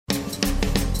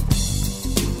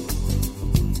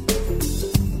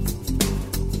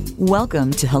Welcome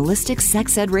to Holistic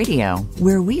Sex Ed Radio,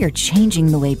 where we are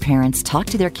changing the way parents talk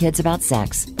to their kids about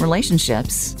sex,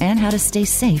 relationships, and how to stay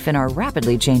safe in our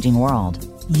rapidly changing world.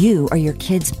 You are your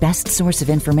kid's best source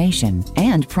of information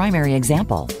and primary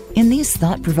example. In these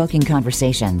thought-provoking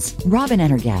conversations, Robin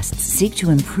and her guests seek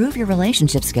to improve your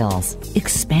relationship skills,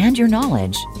 expand your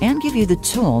knowledge, and give you the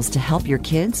tools to help your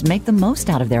kids make the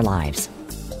most out of their lives.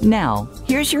 Now,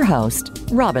 here's your host,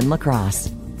 Robin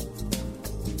LaCrosse.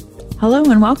 Hello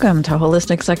and welcome to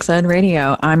Holistic Sex Ed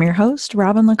Radio. I'm your host,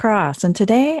 Robin LaCrosse, and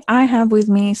today I have with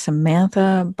me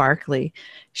Samantha Barkley.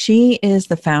 She is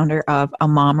the founder of A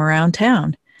Mom Around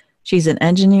Town. She's an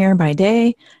engineer by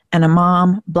day and a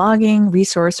mom, blogging,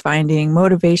 resource finding,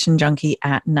 motivation junkie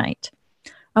at night.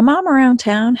 A Mom Around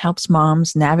Town helps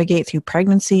moms navigate through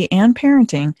pregnancy and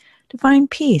parenting to find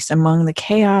peace among the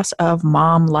chaos of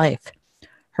mom life.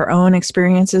 Her own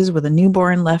experiences with a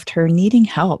newborn left her needing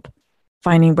help,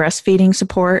 finding breastfeeding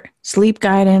support, sleep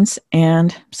guidance,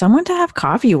 and someone to have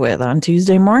coffee with on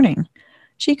Tuesday morning.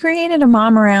 She created A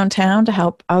Mom Around Town to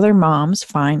help other moms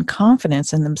find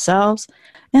confidence in themselves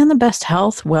and the best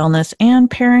health, wellness,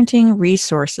 and parenting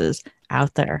resources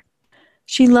out there.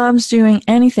 She loves doing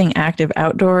anything active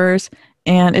outdoors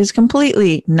and is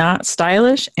completely not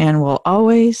stylish and will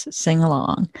always sing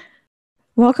along.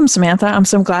 Welcome, Samantha. I'm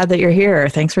so glad that you're here.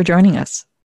 Thanks for joining us.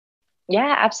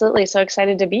 Yeah, absolutely. So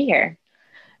excited to be here.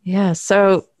 Yeah,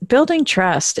 so building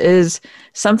trust is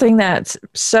something that's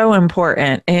so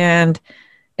important, and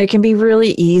it can be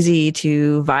really easy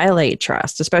to violate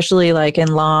trust, especially like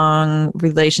in long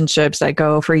relationships that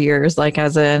go for years, like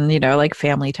as in, like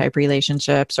family type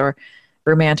relationships or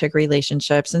romantic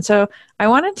relationships. And so I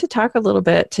wanted to talk a little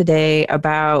bit today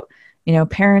about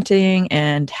parenting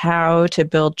and how to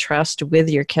build trust with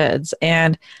your kids.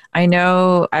 And I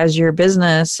know as your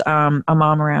business, A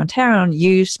Mom Around Town,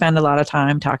 you spend a lot of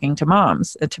time talking to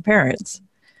moms, to parents.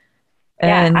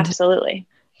 And, yeah, absolutely.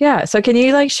 Yeah. So can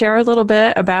you share a little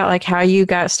bit about how you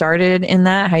got started in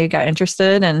that, how you got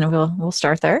interested, and we'll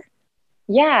start there?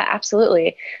 Yeah,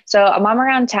 absolutely. So A Mom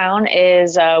Around Town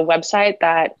is a website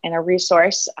and a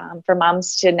resource for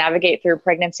moms to navigate through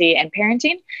pregnancy and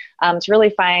parenting, to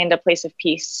really find a place of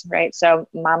peace, right? So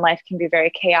mom life can be very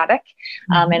chaotic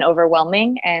and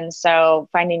overwhelming. And so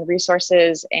finding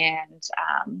resources and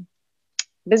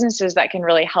businesses that can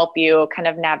really help you kind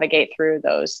of navigate through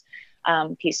those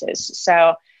pieces.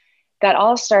 So that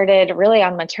all started really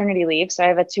on maternity leave. So I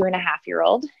have a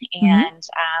 2.5-year-old, and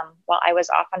while I was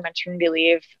off on maternity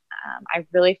leave, I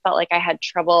really felt like I had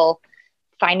trouble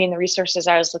finding the resources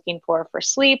I was looking for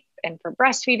sleep and for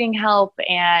breastfeeding help.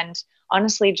 And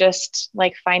honestly, just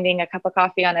finding a cup of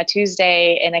coffee on a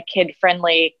Tuesday in a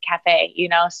kid-friendly cafe,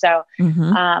 so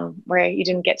where you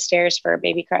didn't get stares for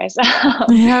baby cries.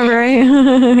 Yeah, right.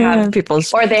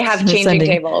 Or they have changing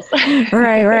tables.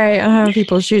 Right.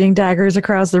 People shooting daggers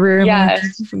across the room.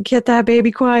 Yes. Get that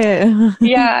baby quiet.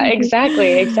 Yeah,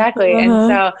 exactly. And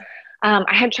so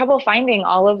I had trouble finding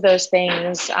all of those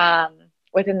things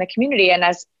within the community. And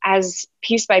as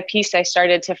piece by piece, I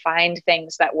started to find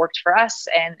things that worked for us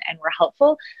and were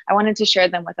helpful. I wanted to share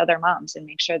them with other moms and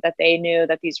make sure that they knew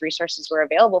that these resources were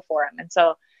available for them. And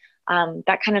so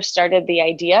that kind of started the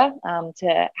idea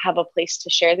to have a place to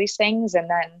share these things. And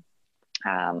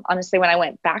then honestly, when I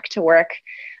went back to work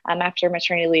after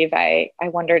maternity leave, I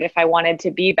wondered if I wanted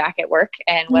to be back at work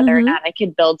and whether or not I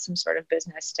could build some sort of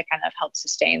business to kind of help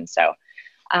sustain. So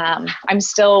I'm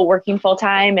still working full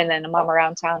time, and then A Mom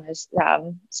Around Town is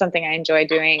something I enjoy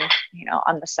doing,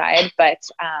 on the side. But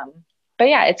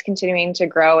yeah, it's continuing to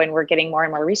grow, and we're getting more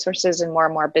and more resources and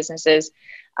more businesses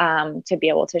to be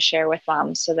able to share with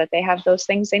moms so that they have those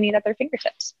things they need at their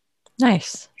fingertips.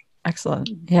 Nice. Excellent.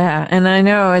 Yeah. And I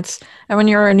know when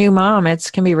you're a new mom,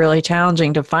 it can be really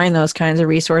challenging to find those kinds of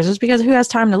resources because who has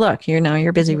time to look?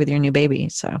 You're busy with your new baby.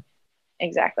 So.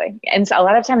 Exactly. And so a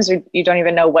lot of times you don't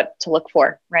even know what to look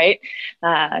for, right?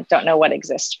 Don't know what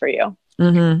exists for you.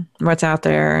 What's out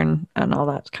there and all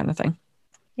that kind of thing.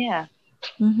 Yeah.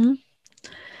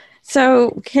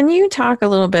 So can you talk a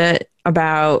little bit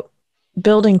about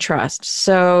building trust?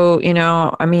 So,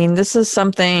 this is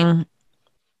something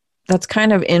that's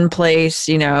kind of in place,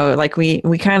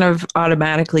 we kind of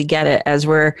automatically get it as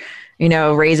we're,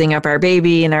 raising up our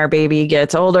baby and our baby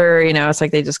gets older, it's like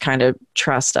they just kind of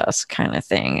trust us kind of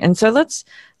thing. And so let's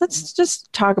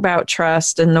just talk about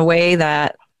trust and the way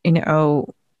that,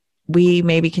 we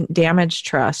maybe can damage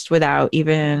trust without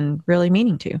even really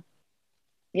meaning to.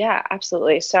 Yeah,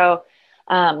 absolutely. So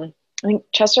I think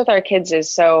trust with our kids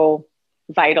is so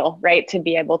vital, right? To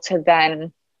be able to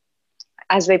then,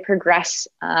 as they progress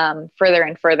further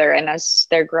and further, and as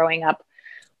they're growing up,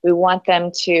 we want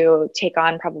them to take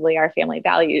on probably our family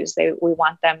values. We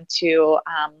want them to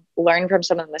learn from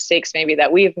some of the mistakes maybe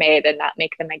that we've made and not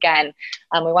make them again.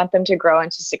 We want them to grow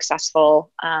into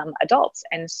successful adults.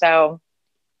 And so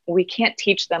we can't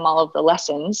teach them all of the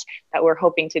lessons that we're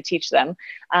hoping to teach them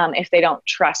if they don't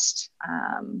trust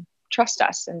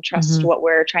us and trust what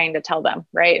we're trying to tell them,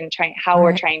 right? And how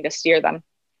we're trying to steer them,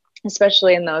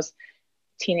 especially in those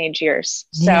teenage years.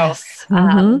 So,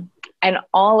 and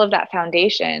all of that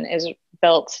foundation is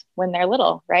built when they're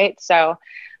little, right? So,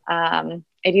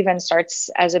 it even starts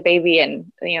as a baby,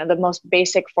 and, the most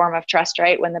basic form of trust,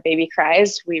 right? When the baby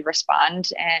cries, we respond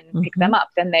and pick them up.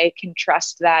 Then they can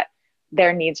trust that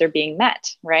their needs are being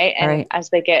met, right? And as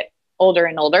they get older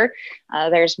and older,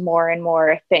 there's more and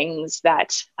more things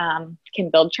that can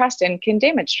build trust and can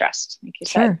damage trust, like you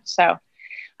said. So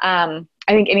I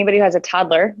think anybody who has a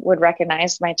toddler would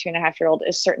recognize my 2.5-year-old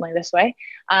is certainly this way.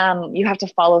 You have to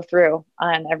follow through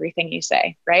on everything you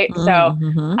say, right? So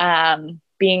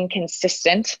being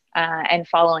consistent and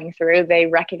following through, they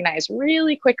recognize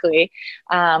really quickly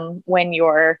when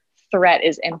your threat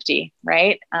is empty,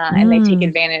 right? And they take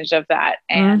advantage of that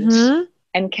and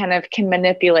kind of can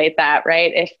manipulate that,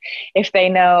 right? If they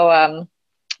know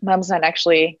mom's not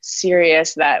actually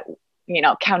serious, that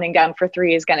counting down for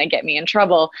 3 is going to get me in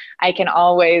trouble, I can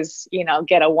always,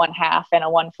 get a 1/2 and a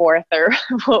 1/4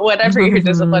 or whatever your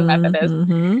discipline method is.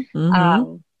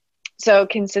 So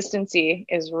consistency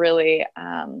is really,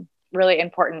 really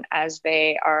important as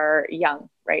they are young,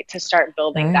 right? To start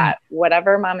building that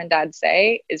whatever mom and dad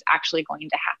say is actually going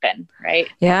to happen, right?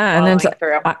 Yeah. And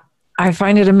then I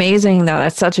find it amazing that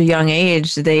at such a young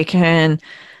age, they can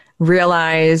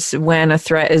realize when a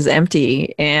threat is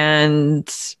empty and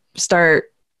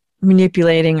start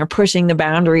manipulating or pushing the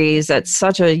boundaries at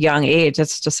such a young age.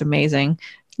 It's just amazing.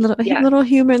 Little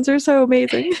humans are so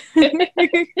amazing.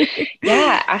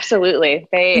 Yeah, absolutely.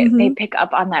 They pick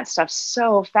up on that stuff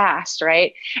so fast,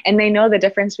 right? And they know the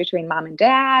difference between mom and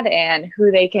dad and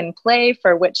who they can play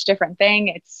for which different thing.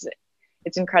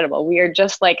 It's incredible. We are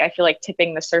just I feel like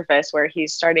tipping the surface where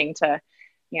he's starting to,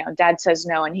 dad says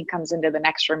no and he comes into the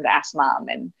next room to ask mom.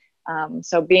 And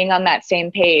so being on that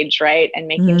same page, right? And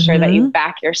making sure that you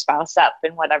back your spouse up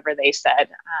in whatever they said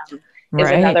is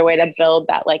another way to build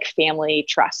that family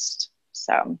trust.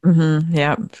 So,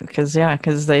 yeah, because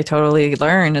they totally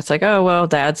learn. It's like, oh, well,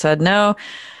 dad said no.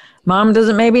 Mom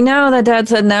doesn't maybe know that dad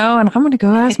said no, and I'm going to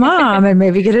go ask mom and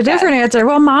maybe get a different answer.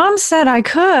 Well, mom said I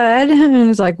could. And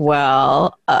it's like,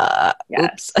 well,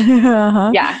 oops.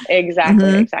 Yeah,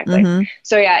 exactly.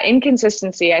 So yeah,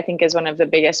 inconsistency, I think, is one of the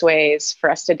biggest ways for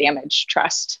us to damage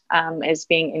trust, is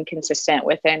being inconsistent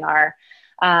within our,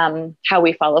 how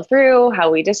we follow through, how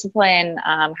we discipline,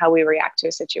 how we react to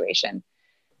a situation.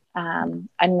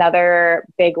 Another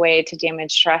big way to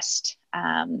damage trust,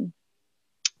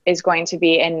 is going to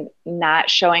be in not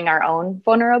showing our own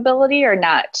vulnerability or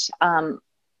not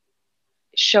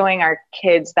showing our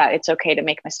kids that it's okay to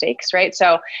make mistakes, right?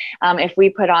 So if we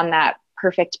put on that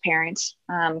perfect parent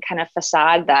kind of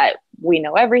facade that we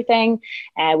know everything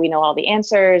and we know all the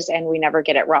answers and we never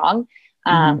get it wrong,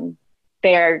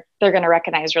 they're going to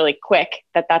recognize really quick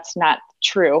that that's not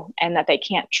true and that they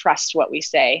can't trust what we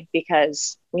say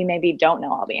because we maybe don't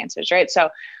know all the answers, right?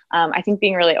 So I think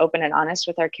being really open and honest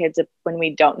with our kids when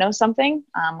we don't know something,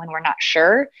 when we're not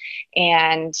sure,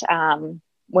 and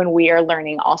when we are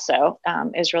learning also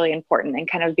is really important, and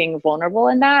kind of being vulnerable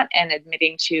in that and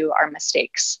admitting to our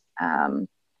mistakes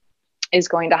is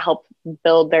going to help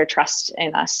build their trust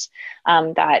in us,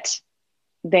 that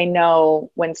they know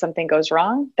when something goes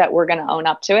wrong, that we're going to own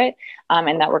up to it,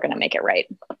 and that we're going to make it right.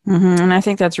 And I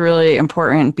think that's really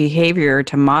important behavior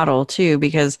to model too,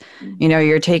 because,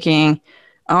 you're taking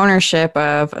ownership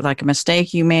of a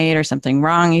mistake you made or something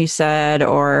wrong you said,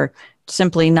 or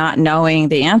simply not knowing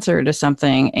the answer to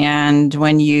something. And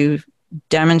when you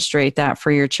demonstrate that for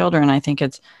your children, I think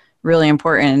it's really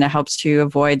important, and it helps to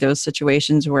avoid those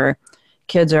situations where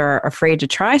kids are afraid to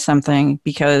try something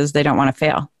because they don't want to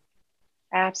fail.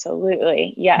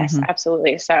 Absolutely. Yes,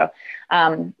 absolutely. So,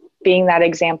 being that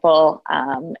example,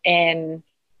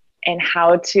 in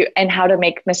how to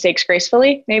make mistakes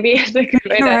gracefully, maybe is a good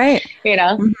way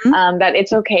to, that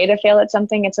it's okay to fail at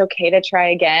something. It's okay to try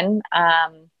again.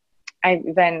 I've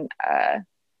even,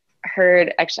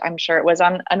 heard, actually, I'm sure it was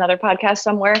on another podcast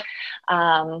somewhere,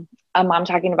 a mom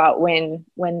talking about when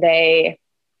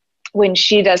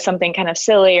she does something kind of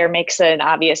silly or makes an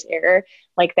obvious error,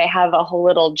 they have a whole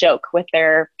little joke with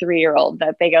their 3-year-old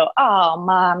that they go, "Oh,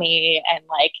 mommy," and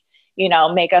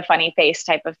make a funny face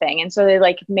type of thing. And so they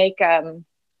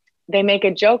make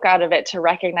a joke out of it to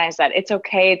recognize that it's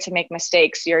okay to make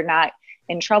mistakes. You're not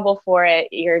in trouble for it.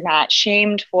 You're not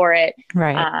shamed for it.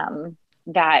 Right.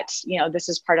 That, this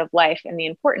is part of life. And the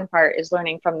important part is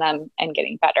learning from them and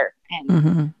getting better.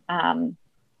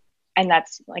 And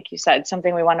that's, like you said,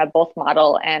 something we want to both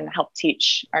model and help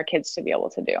teach our kids to be able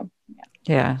to do.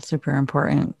 Yeah. Super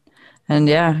important. And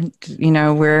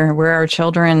we're our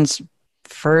children's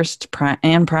first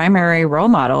and primary role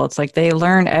model. It's like they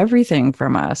learn everything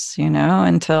from us,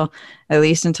 until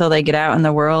they get out in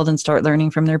the world and start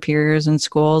learning from their peers in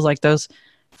schools. Like those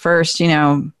first,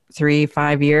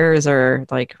 3-5 years are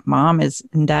like mom is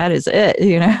and dad is it,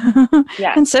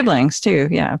 Yeah. And siblings too.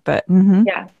 Yeah. But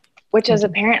yeah. Which as a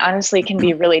parent, honestly, can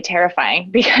be really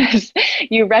terrifying because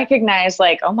you recognize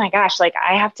like, oh my gosh, like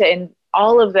I have to, in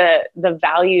all of the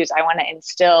values I want to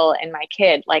instill in my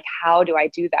kid, like, how do I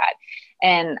do that?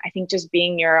 And I think just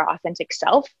being your authentic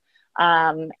self,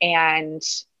 and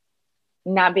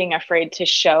not being afraid to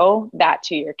show that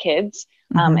to your kids,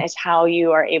 is how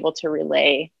you are able to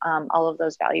relay, all of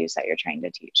those values that you're trying to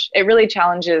teach. It really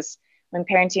challenges, when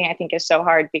parenting, I think, is so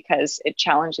hard because it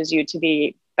challenges you to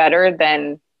be better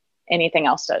than anything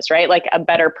else does, right? Like a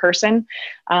better person,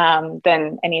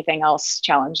 than anything else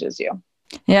challenges you.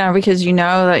 Yeah, because you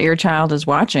know that your child is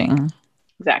watching.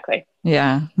 Exactly.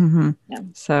 Yeah. Mm-hmm. Yeah.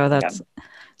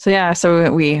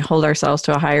 So we hold ourselves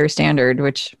to a higher standard,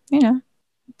 which,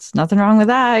 it's nothing wrong with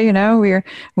that.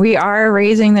 We are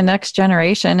raising the next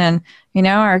generation, and,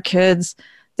 our kids,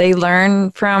 they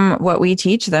learn from what we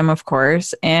teach them, of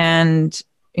course. And,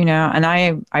 and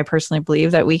I personally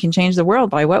believe that we can change the world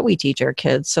by what we teach our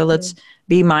kids. So let's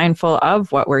be mindful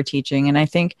of what we're teaching. And I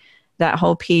think that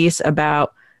whole piece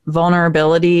about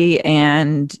vulnerability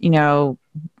and,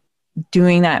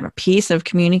 doing that piece of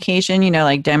communication,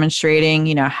 like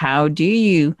demonstrating, how do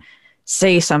you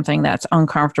say something that's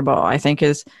uncomfortable, I think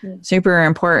is super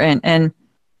important and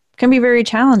can be very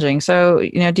challenging. So,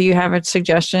 do you have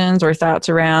suggestions or thoughts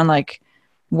around like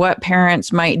what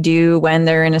parents might do when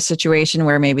they're in a situation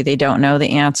where maybe they don't know the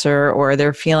answer or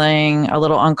they're feeling a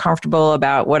little uncomfortable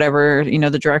about whatever,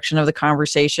 the direction of the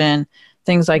conversation,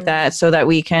 things like that, so that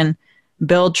we can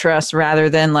build trust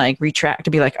rather than like retract to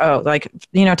be like, oh, like,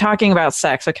 talking about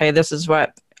sex. Okay, this is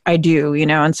what I do,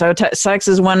 and so sex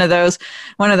is one of those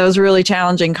really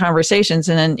challenging conversations.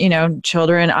 And then,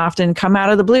 children often come out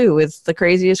of the blue with the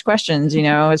craziest questions,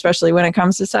 especially when it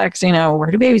comes to sex,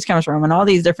 where do babies come from and all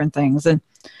these different things. And,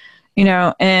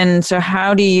 and so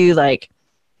how do you like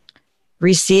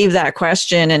receive that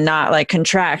question and not like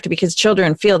contract, because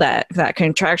children feel that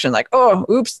contraction, like, oh,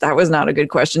 oops, that was not a good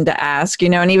question to ask,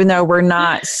 and even though we're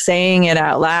not saying it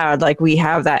out loud, like we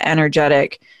have that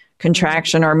energetic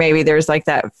contraction, or maybe there's like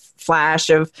that flash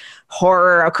of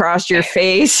horror across your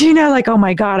face, like, oh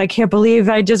my God, I can't believe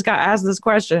I just got asked this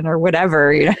question or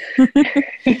whatever,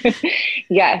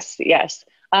 Yes.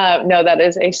 No, that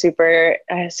is a super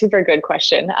good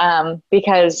question,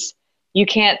 because you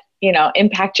can't,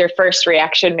 impact your first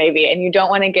reaction maybe. And you don't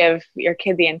want to give your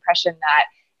kid the impression that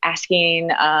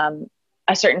asking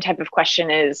a certain type of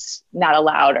question is not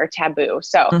allowed or taboo.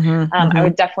 So I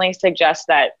would definitely suggest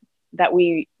that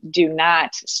we do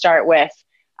not start with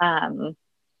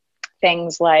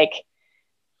things like,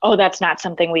 oh, that's not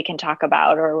something we can talk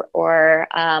about, or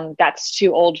that's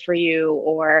too old for you,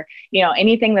 or,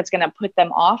 anything that's going to put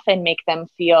them off and make them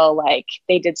feel like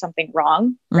they did something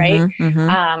wrong. Right.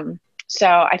 So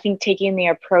I think taking the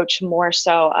approach more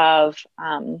so of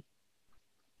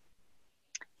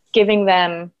giving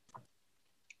them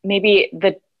maybe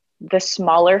the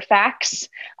smaller facts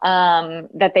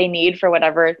that they need for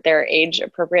whatever their age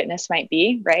appropriateness might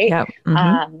be. Right. Yep.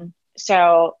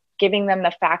 So giving them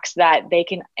the facts that they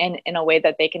can, in a way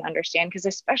that they can understand, because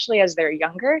especially as they're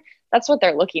younger, that's what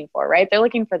they're looking for, right? They're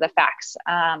looking for the facts.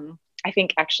 I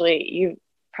think actually you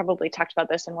probably talked about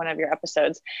this in one of your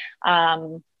episodes,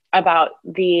 about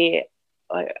we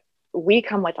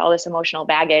come with all this emotional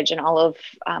baggage and all of,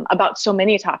 about so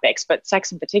many topics, but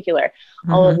sex in particular,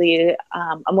 all of the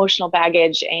emotional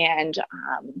baggage and,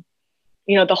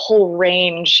 the whole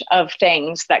range of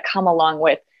things that come along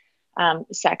with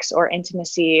sex or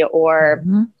intimacy, or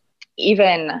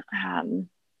even,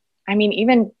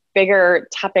 even bigger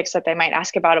topics that they might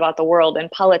ask about the world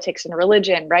and politics and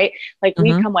religion, right? Like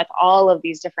we come with all of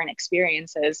these different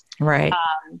experiences, right?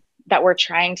 That we're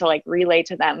trying to like relay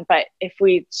to them. But if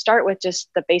we start with just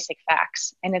the basic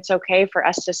facts, and it's okay for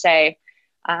us to say,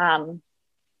 I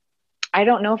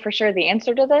don't know for sure the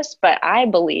answer to this, but I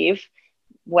believe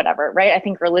whatever, right? I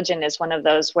think religion is one of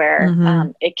those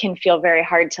where it can feel very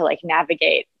hard to like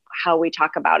navigate how we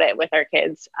talk about it with our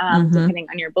kids, depending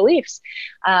on your beliefs.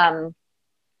 And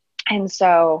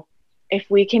so if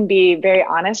we can be very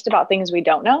honest about things we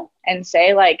don't know and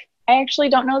say like, I actually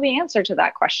don't know the answer to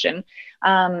that question.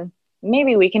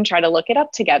 Maybe we can try to look it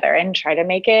up together and try to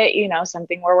make it,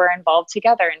 something where we're involved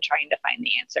together in trying to find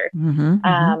the answer.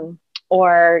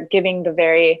 Or giving the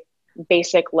very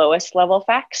basic lowest level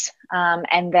facts.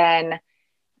 And then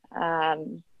I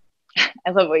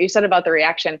love what you said about the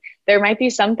reaction. There might be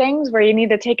some things where you need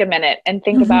to take a minute and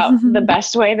think about the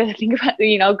best way to think about,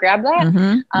 grab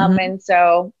that. And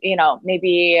so,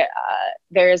 maybe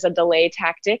there is a delay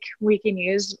tactic we can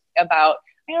use about,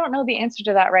 I don't know the answer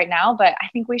to that right now, but I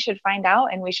think we should find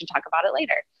out and we should talk about it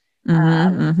later.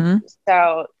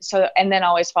 So, and then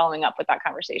always following up with that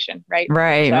conversation, right?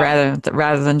 Right. So,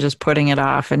 rather than just putting it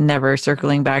off and never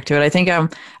circling back to it. I think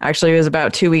actually it was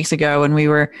about 2 weeks ago when we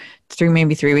were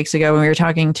maybe 3 weeks ago when we were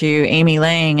talking to Amy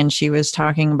Lang, and she was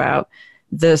talking about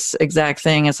this exact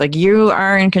thing. It's like, you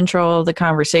are in control of the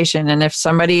conversation. And if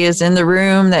somebody is in the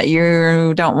room that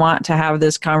you don't want to have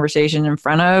this conversation in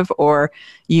front of, or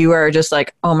you are just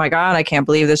like, oh my God, I can't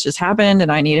believe this just happened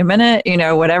and I need a minute,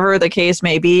 whatever the case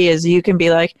may be, is you can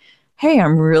be like, hey,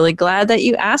 I'm really glad that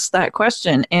you asked that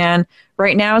question. And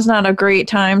right now is not a great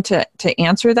time to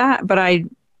answer that, but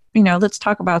let's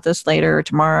talk about this later or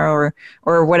tomorrow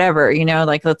or whatever,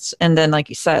 and then, like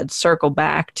you said, circle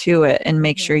back to it and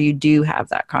make sure you do have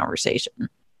that conversation.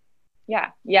 Yeah.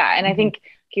 And I think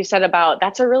you said about,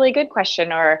 that's a really good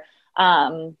question, or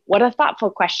what a thoughtful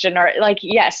question, or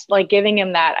giving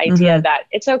him that idea that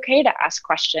it's okay to ask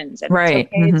questions, and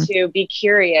it's okay to be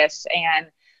curious and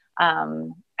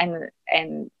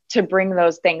to bring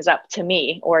those things up to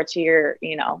me or to your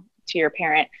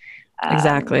parent.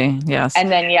 Exactly. Yes.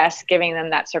 And then, giving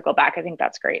them that circle back. I think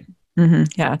that's great.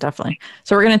 Yeah, definitely.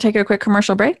 So we're going to take a quick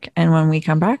commercial break. And when we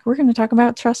come back, we're going to talk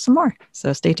about trust some more.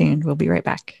 So stay tuned. We'll be right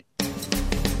back.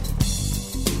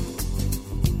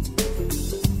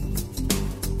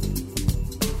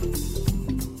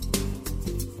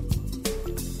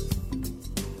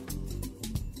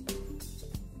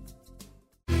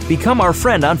 Become our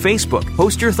friend on Facebook.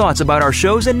 Post your thoughts about our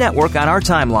shows and network on our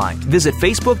timeline. Visit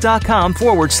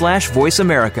facebook.com/Voice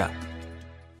America.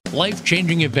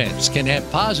 Life-changing events can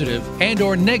have positive and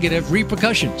or negative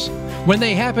repercussions. When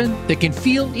they happen, they can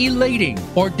feel elating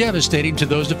or devastating to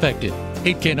those affected.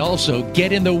 It can also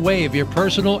get in the way of your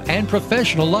personal and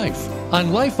professional life.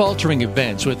 On Life-Altering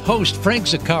Events with host Frank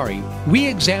Zaccari, we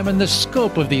examine the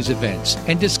scope of these events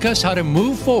and discuss how to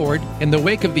move forward in the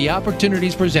wake of the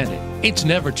opportunities presented. It's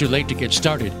never too late to get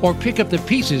started or pick up the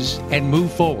pieces and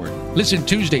move forward. Listen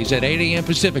Tuesdays at 8 a.m.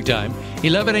 Pacific Time,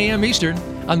 11 a.m. Eastern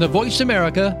on the Voice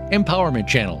America Empowerment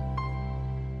Channel.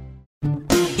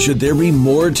 Should there be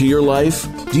more to your life?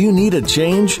 Do you need a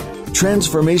change?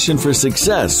 Transformation for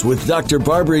Success with Dr.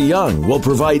 Barbara Young will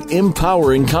provide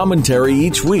empowering commentary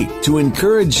each week to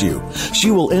encourage you. She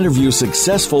will interview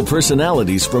successful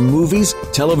personalities from movies,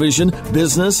 television,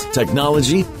 business,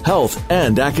 technology, health,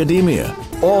 and academia.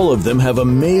 All of them have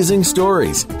amazing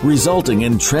stories, resulting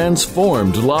in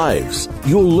transformed lives.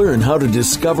 You'll learn how to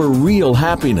discover real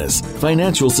happiness,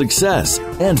 financial success,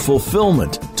 and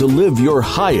fulfillment to live your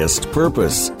highest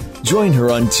purpose. Join her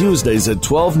on Tuesdays at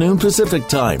 12 noon Pacific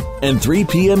Time and 3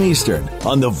 p.m. Eastern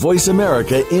on the Voice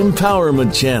America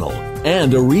Empowerment Channel,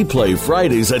 and a replay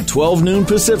Fridays at 12 noon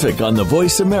Pacific on the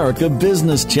Voice America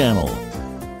Business Channel.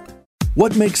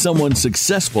 What makes someone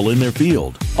successful in their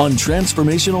field? On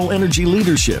Transformational Energy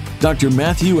Leadership, Dr.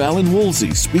 Matthew Allen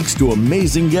Woolsey speaks to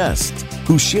amazing guests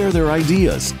who share their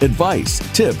ideas, advice,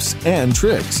 tips, and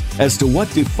tricks as to what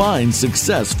defines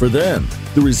success for them.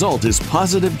 The result is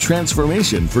positive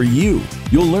transformation for you.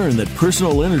 You'll learn that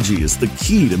personal energy is the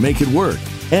key to make it work,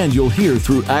 and you'll hear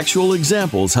through actual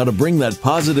examples how to bring that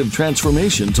positive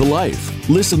transformation to life.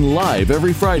 Listen live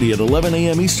every Friday at 11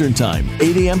 a.m. Eastern Time,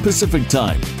 8 a.m. Pacific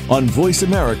Time on Voice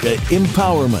America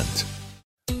Empowerment.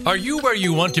 Are you where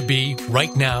you want to be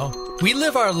right now? We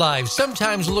live our lives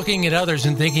sometimes looking at others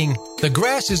and thinking the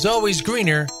grass is always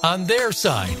greener on their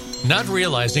side, not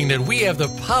realizing that we have the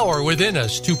power within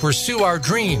us to pursue our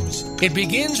dreams. It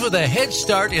begins with a head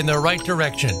start in the right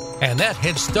direction, and that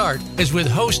head start is with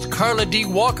host Carla D.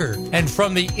 Walker and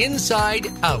From the Inside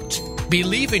Out.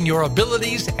 Believe in your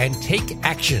abilities and take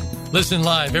action. Listen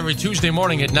live every Tuesday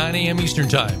morning at 9 a.m. Eastern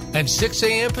Time and 6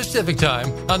 a.m. Pacific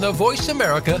Time on the Voice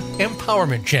America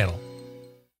Empowerment Channel.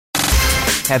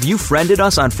 Have you friended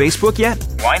us on Facebook yet?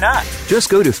 Why not? Just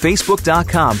go to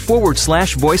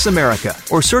facebook.com/Voice America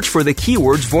or search for the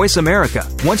keywords Voice America.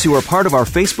 Once you are part of our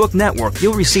Facebook network,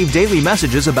 you'll receive daily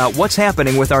messages about what's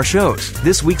happening with our shows,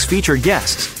 this week's featured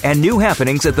guests, and new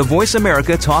happenings at the Voice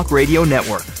America Talk Radio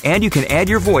Network. And you can add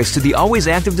your voice to the always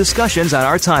active discussions on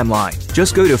our timeline.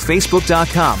 Just go to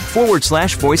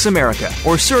facebook.com/Voice America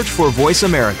or search for Voice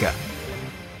America.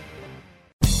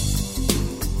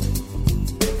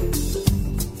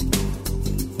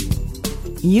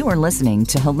 You are listening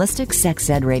to Holistic Sex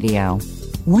Ed Radio.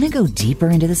 Want to go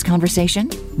deeper into this conversation?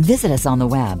 Visit us on the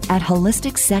web at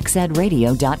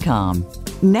holisticsexedradio.com.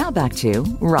 Now back to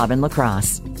Robin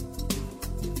LaCrosse.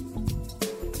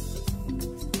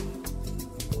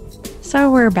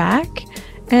 So we're back.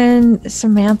 And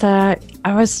Samantha,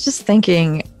 I was just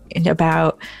thinking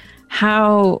about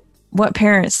what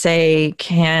parents say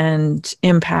can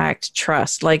impact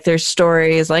trust. Like there's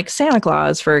stories like Santa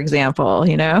Claus, for example,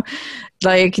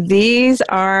 like these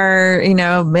are,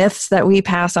 myths that we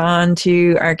pass on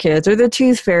to our kids, or the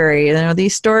tooth fairy,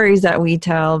 these stories that we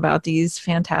tell about these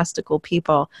fantastical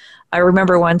people. I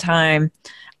remember one time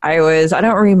I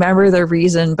don't remember the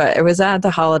reason, but it was at the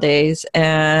holidays,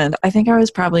 and I think I was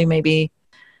probably maybe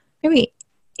 8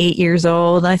 years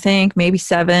old, I think, maybe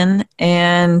 7.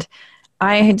 And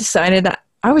I had decided that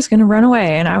I was going to run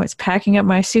away, and I was packing up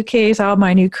my suitcase, all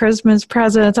my new Christmas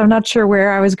presents. I'm not sure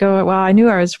where I was going. Well, I knew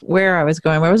where I was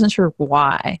going, but I wasn't sure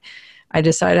why. I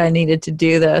decided I needed to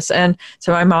do this. And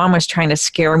so my mom was trying to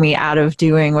scare me out of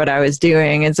doing what I was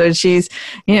doing. And so she's,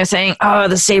 saying, oh,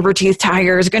 the saber-toothed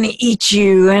tiger is going to eat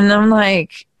you. And I'm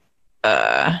like,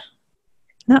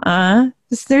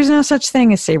 there's no such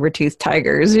thing as saber-toothed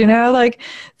tigers, like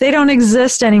they don't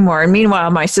exist anymore. And meanwhile,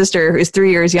 my sister, who's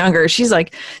 3 years younger, she's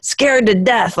like scared to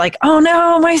death. Like, oh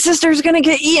no, my sister's going to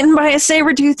get eaten by a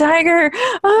saber-toothed tiger.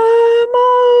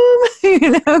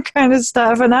 Mom, kind of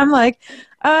stuff. And I'm like,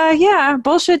 yeah,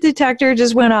 bullshit detector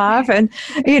just went off. And,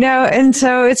 and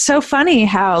so it's so funny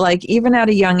how like, even at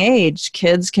a young age,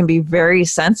 kids can be very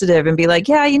sensitive and be like,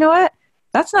 yeah, you know what?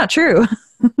 That's not true.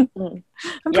 I'm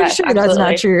pretty sure absolutely. That's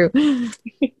not true.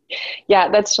 Yeah,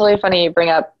 that's really funny you bring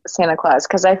up Santa Claus,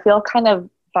 because I feel kind of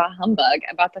bah humbug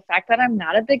about the fact that I'm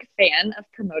not a big fan of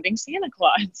promoting Santa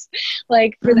Claus.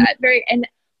 Like for that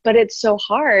but it's so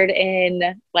hard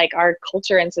in like our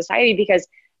culture and society, because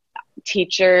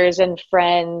teachers and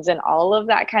friends and all of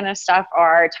that kind of stuff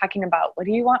are talking about, what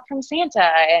do you want from Santa?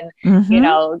 And,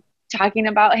 talking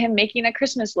about him making a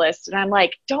Christmas list. And I'm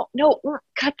like,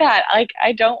 cut that. Like,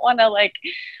 I don't want to like,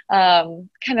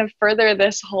 kind of further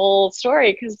this whole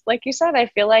story. Cause like you said, I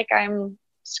feel like I'm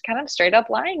kind of straight up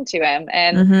lying to him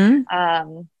and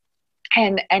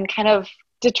kind of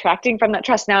detracting from that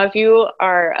trust. Now, if you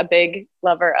are a big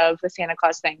lover of the Santa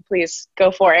Claus thing, please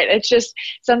go for it. It's just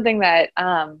something that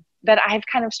I've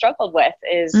kind of struggled with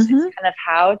is kind of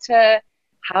how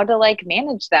to like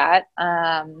manage that,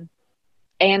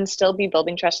 and still be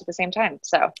building trust at the same time.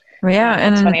 So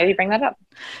and it's funny that you bring that up.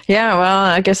 Yeah. Well,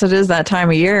 I guess it is that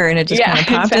time of year, and it just kind of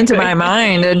popped into my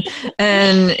mind, and,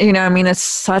 it's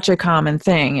such a common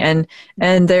thing. And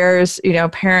there's,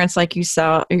 parents like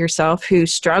yourself who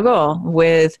struggle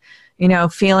with,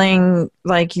 feeling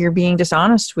like you're being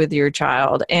dishonest with your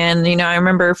child. And, I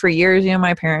remember for years,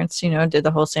 my parents, did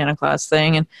the whole Santa Claus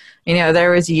thing. And,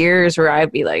 there was years where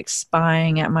I'd be like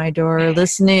spying at my door,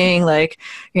 listening, like,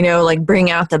 like bring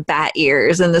out the bat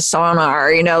ears and the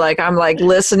sonar, like I'm like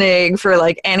listening for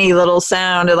like any little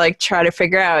sound to like try to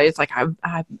figure out. It's like,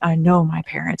 I know my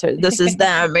parents, or this is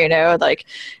them, like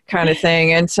kind of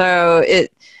thing. And so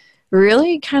it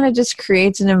really kind of just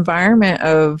creates an environment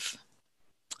of,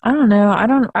 I don't know.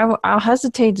 I'll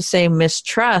hesitate to say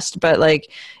mistrust, but like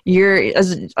you're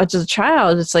as a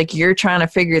child, it's like you're trying to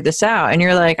figure this out, and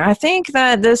you're like, I think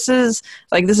that this is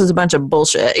a bunch of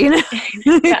bullshit, Yeah.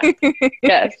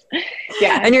 Yes.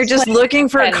 Yeah. And you're just looking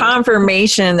for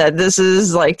confirmation that this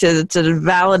is like to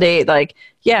validate, like,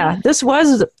 yeah, this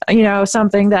was,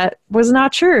 something that was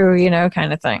not true,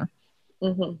 kind of thing.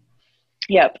 Mm-hmm.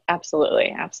 Yep,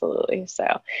 absolutely. Absolutely. So,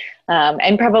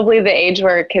 and probably the age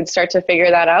where kids start to figure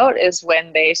that out is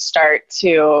when they start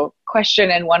to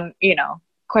question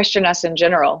question us in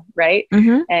general. Right.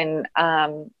 Mm-hmm.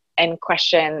 And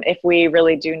question if we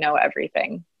really do know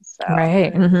everything. So.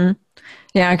 Right. Mm-hmm.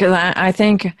 Yeah. Cause I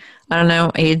think, I don't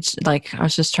know, age, like I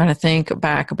was just trying to think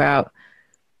back about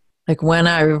like when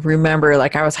I remember,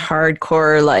 like I was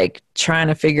hardcore, like trying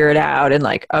to figure it out, and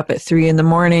like up at 3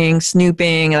 a.m,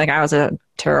 snooping. Like I was a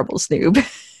terrible snoop.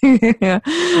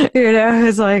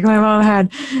 It's like my mom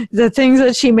had the things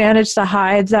that she managed to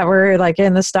hide that were like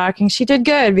in the stocking. She did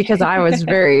good because I was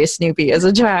very snoopy as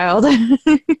a child.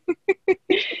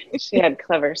 She had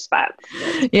clever spots.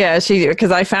 Yeah,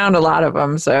 because I found a lot of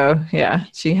them. So yeah,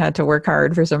 she had to work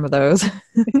hard for some of those.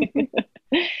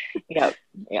 Yep.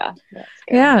 Yeah.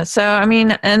 Yeah. So,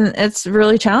 and it's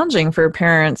really challenging for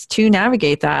parents to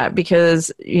navigate that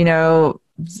because,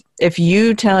 if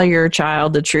you tell your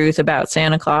child the truth about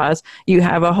Santa Claus, you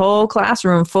have a whole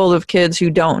classroom full of kids who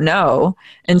don't know.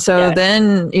 And so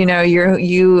then,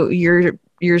 you're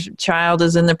your child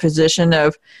is in the position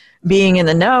of being in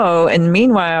the know, and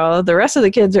meanwhile the rest of the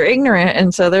kids are ignorant,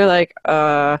 and so they're like,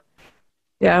 yeah,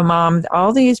 mom,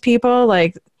 all these people,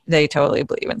 like, they totally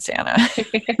believe in Santa.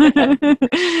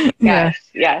 Yeah.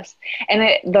 Yes.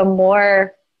 And the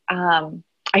more,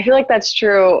 I feel like that's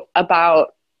true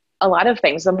about a lot of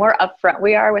things. The more upfront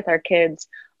we are with our kids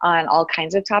on all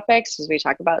kinds of topics, as we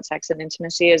talk about sex and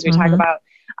intimacy, as we talk about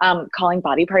calling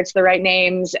body parts the right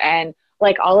names, and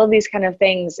like all of these kind of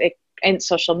things, and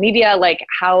social media, like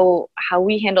how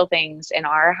we handle things in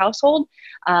our household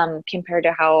compared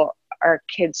to how our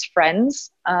kids' friends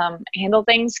handle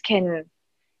things can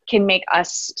make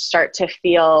us start to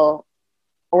feel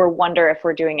or wonder if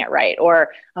we're doing it right. Or,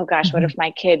 oh gosh, what if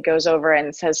my kid goes over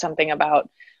and says something about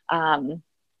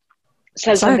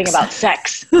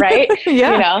sex, right?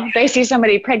 Yeah. You know, they see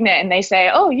somebody pregnant and they say,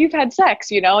 oh, you've had sex,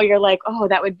 you know, you're like, oh,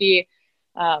 that would be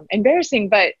embarrassing.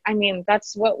 But I mean,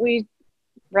 that's what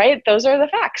right? Those are the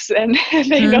facts, and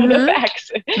they know the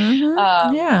facts.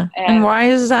 Yeah. And why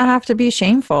does that have to be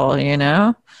shameful, you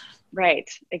know? Right.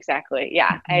 Exactly.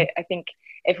 Yeah. I think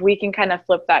if we can kind of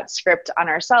flip that script on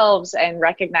ourselves and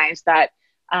recognize that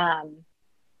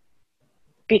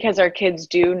because our kids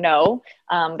do know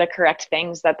the correct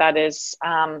things, that is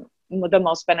the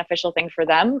most beneficial thing for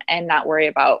them, and not worry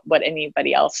about what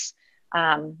anybody else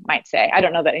might say. I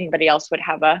don't know that anybody else would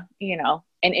have an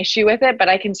issue with it, but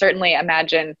I can certainly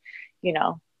imagine,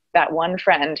 that one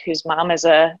friend whose mom is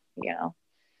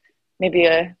maybe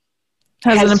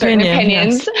has an certain opinion.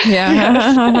 opinions.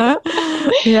 Yes.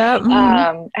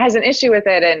 Yeah. Has an issue with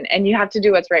it, and you have to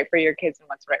do what's right for your kids and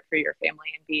what's right for your family,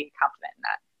 and be confident in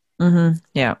that.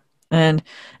 Yeah. And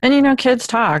kids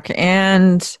talk,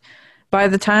 and by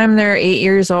the time they're 8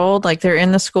 years old, like, they're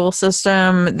in the school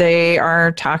system, they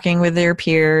are talking with their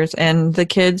peers, and the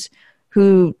kids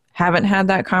who haven't had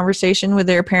that conversation with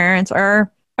their parents are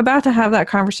about to have that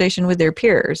conversation with their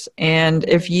peers. And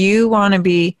if you want to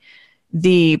be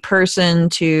the person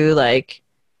to, like,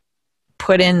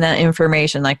 put in that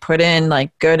information, like, put in,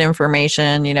 like, good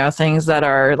information, things that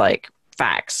are, like,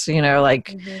 facts,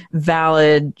 like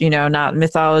valid, not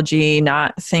mythology,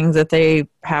 not things that they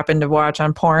happen to watch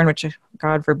on porn, which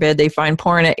God forbid they find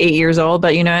porn at 8 years old,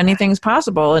 but anything's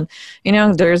possible. And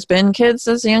there's been kids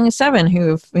as young as 7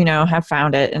 who've have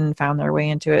found it and found their way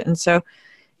into it. And so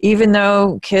even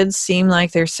though kids seem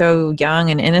like they're so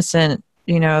young and innocent,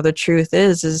 the truth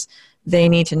is they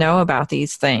need to know about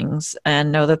these things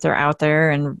and know that they're out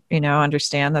there, and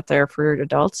understand that they're for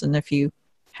adults. And if you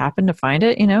happen to find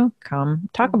it, come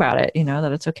talk about it,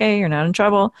 that it's okay, you're not in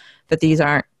trouble, but these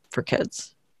aren't for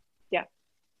kids. Yeah.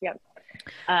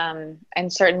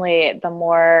 And certainly the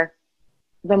more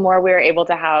we're able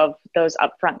to have those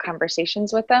upfront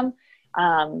conversations with them,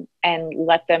 and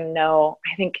let them know,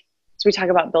 I think, as we talk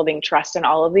about building trust and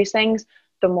all of these things,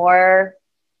 the more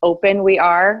open we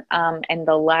are, and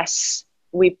the less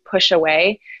we push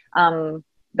away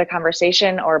the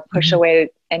conversation, or push away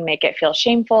and make it feel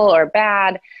shameful or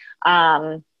bad,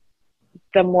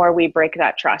 the more we break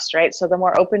that trust, right? So the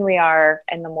more open we are,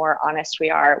 and the more honest we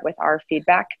are with our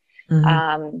feedback,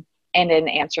 and in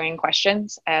answering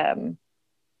questions,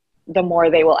 the more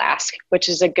they will ask, which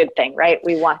is a good thing, right?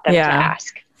 We want them to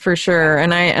ask. For sure.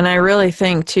 And I really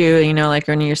think too, like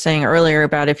when you were saying earlier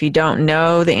about if you don't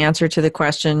know the answer to the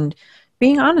question,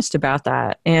 being honest about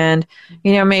that. And,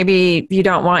 maybe you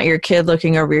don't want your kid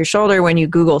looking over your shoulder when you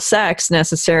Google sex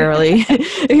necessarily,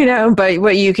 but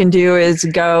what you can do is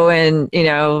go and,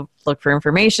 look for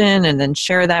information and then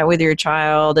share that with your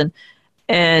child.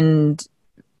 And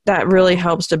that really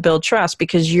helps to build trust,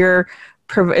 because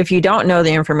if you don't know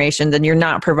the information, then you're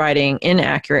not providing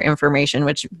inaccurate information,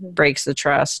 which breaks the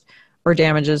trust or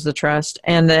damages the trust.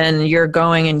 And then you're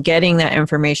going and getting that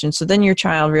information. So then your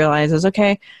child realizes,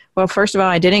 okay, well, first of all,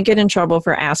 I didn't get in trouble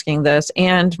for asking this,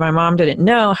 and my mom didn't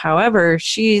know. However,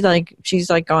 she's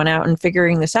going out and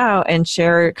figuring this out, and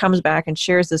comes back and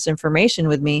shares this information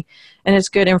with me, and it's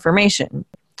good information.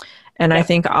 And I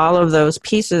think all of those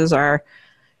pieces are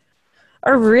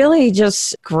really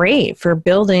just great for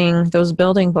laying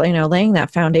that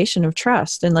foundation of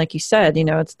trust. And like you said,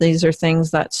 these are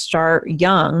things that start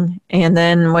young. And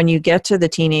then when you get to the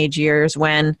teenage years,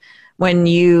 when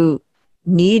you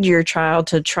need your child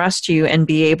to trust you and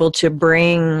be able to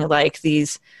bring, like,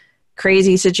 these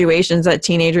crazy situations that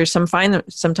teenagers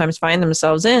sometimes find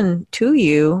themselves in to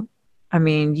you, I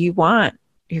mean, you want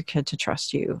your kid to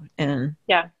trust you and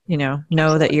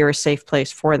know that you're a safe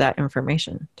place for that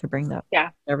information to bring that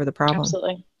whatever the problem.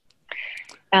 Absolutely.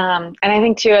 And I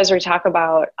think too, as we talk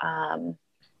about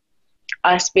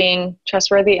us being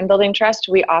trustworthy and building trust,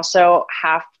 we also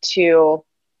have to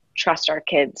trust our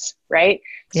kids, right?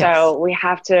 Yes. So we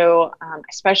have to,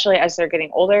 especially as they're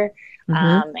getting older,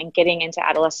 and getting into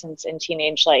adolescence and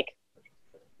teenage, like,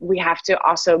 we have to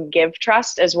also give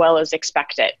trust as well as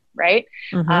expect it, right?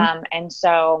 And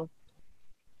so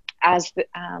as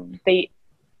they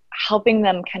helping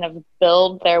them kind of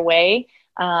build their way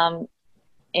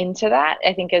into that,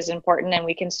 I think is important. And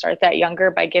we can start that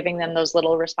younger by giving them those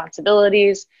little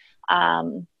responsibilities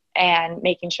and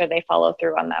making sure they follow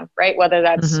through on them, right? Whether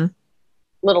that's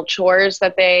little chores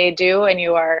that they do and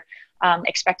you are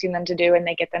expecting them to do and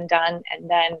they get them done. And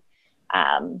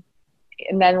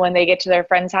then when they get to their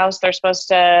friend's house, they're supposed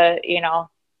to,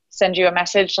 send you a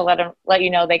message to let you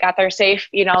know they got there safe,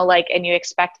 and you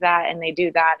expect that and they do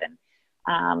that.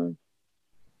 And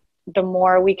the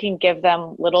more we can give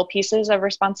them little pieces of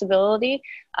responsibility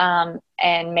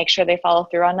and make sure they follow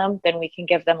through on them, then we can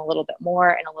give them a little bit more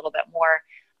and a little bit more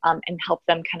and help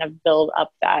them kind of build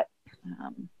up that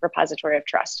repository of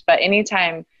trust. But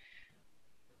anytime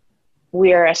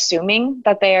we are assuming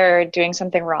that they are doing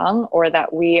something wrong or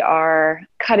that we are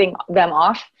cutting them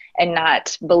off and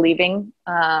not believing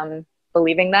them,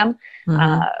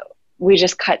 we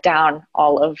just cut down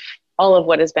all of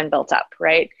what has been built up,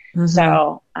 right?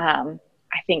 So I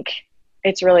think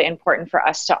it's really important for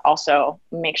us to also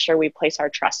make sure we place our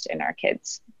trust in our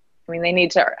kids. I mean, they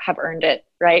need to have earned it,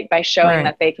 right? By showing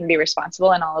that they can be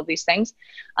responsible in all of these things.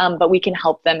 But we can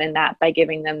help them in that by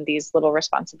giving them these little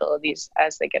responsibilities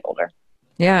as they get older.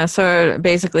 Yeah. So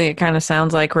basically it kind of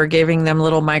sounds like we're giving them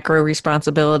little micro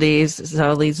responsibilities.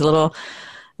 So these little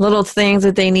things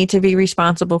that they need to be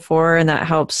responsible for. And that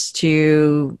helps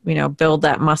to, build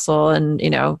that muscle and,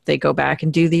 they go back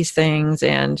and do these things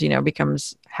and,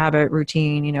 becomes habit,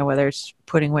 routine, whether it's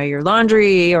putting away your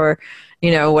laundry or,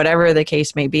 whatever the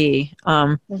case may be.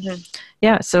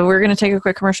 Yeah. So we're going to take a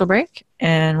quick commercial break.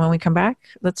 And when we come back,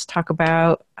 let's talk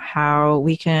about how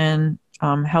we can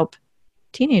help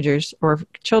teenagers or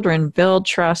children build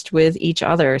trust with each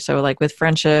other. So like with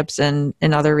friendships and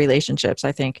other relationships,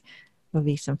 I think would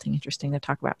be something interesting to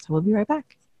talk about. So we'll be right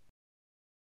back.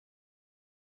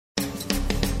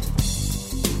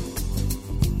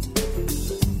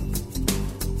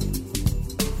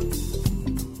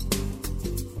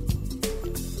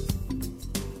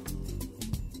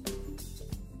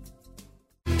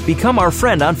 Become our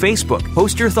friend on Facebook.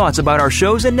 Post your thoughts about our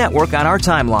shows and network on our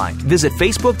timeline. Visit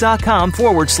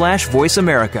facebook.com/Voice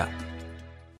America.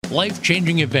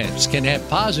 Life-changing events can have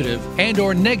positive and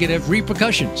or negative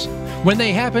repercussions. When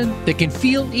they happen, they can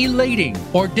feel elating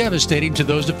or devastating to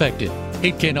those affected.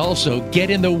 It can also get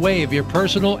in the way of your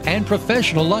personal and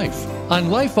professional life. On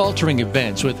Life-Altering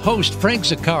Events with host Frank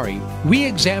Zaccari, we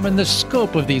examine the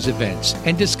scope of these events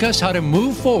and discuss how to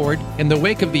move forward in the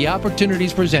wake of the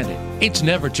opportunities presented. It's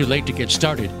never too late to get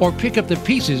started or pick up the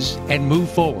pieces and move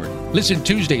forward. Listen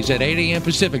Tuesdays at 8 a.m.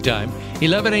 Pacific Time,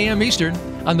 11 a.m. Eastern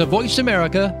on the Voice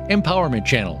America Empowerment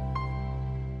Channel.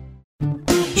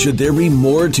 Should there be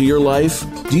more to your life?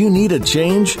 Do you need a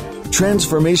change?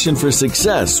 Transformation for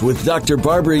Success with Dr.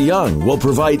 Barbara Young will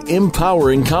provide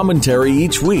empowering commentary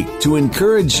each week to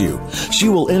encourage you. She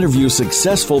will interview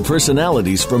successful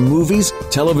personalities from movies,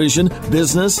 television,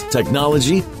 business,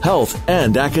 technology, health,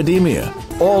 and academia.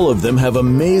 All of them have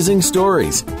amazing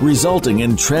stories, resulting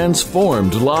in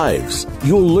transformed lives.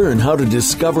 You'll learn how to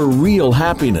discover real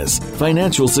happiness,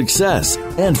 financial success,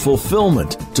 and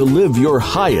fulfillment to live your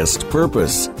highest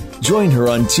purpose. Join her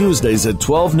on Tuesdays at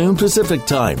 12 noon Pacific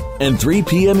Time and 3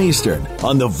 p.m. Eastern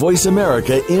on the Voice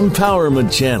America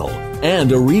Empowerment Channel,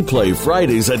 and a replay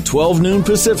Fridays at 12 noon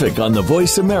Pacific on the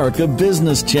Voice America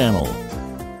Business Channel.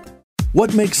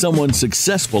 What makes someone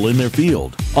successful in their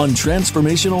field? On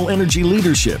Transformational Energy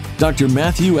Leadership, Dr.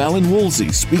 Matthew Allen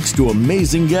Woolsey speaks to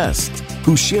amazing guests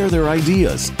who share their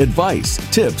ideas, advice,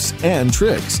 tips, and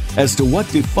tricks as to what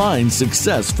defines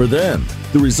success for them.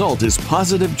 The result is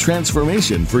positive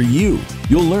transformation for you.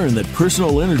 You'll learn that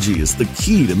personal energy is the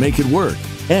key to make it work,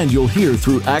 and you'll hear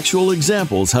through actual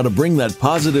examples how to bring that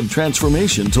positive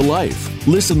transformation to life.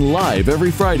 Listen live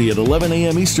every Friday at 11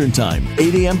 a.m. Eastern Time,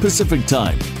 8 a.m. Pacific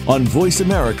Time on Voice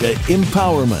America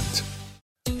Empowerment.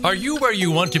 Are you where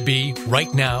you want to be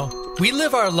right now? We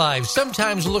live our lives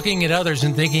sometimes looking at others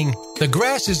and thinking the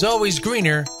grass is always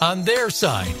greener on their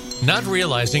side, not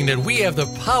realizing that we have the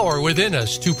power within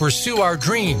us to pursue our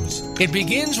dreams. It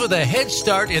begins with a head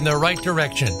start in the right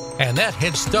direction, and that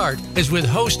head start is with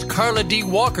host Carla D.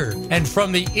 Walker and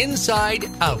From the Inside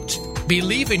Out.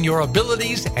 Believe in your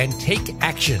abilities and take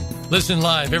action. Listen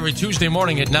live every Tuesday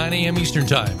morning at 9 a.m. Eastern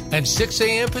Time and 6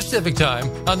 a.m. Pacific Time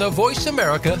on the Voice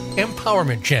America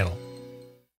Empowerment Channel.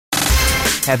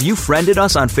 Have you friended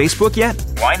us on Facebook yet?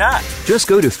 Why not? Just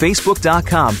go to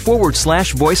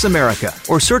facebook.com/Voice America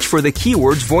or search for the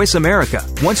keywords Voice America.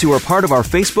 Once you are part of our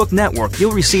Facebook network,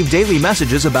 you'll receive daily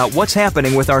messages about what's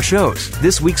happening with our shows,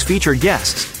 this week's featured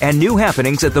guests, and new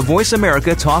happenings at the Voice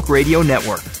America Talk Radio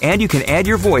Network. And you can add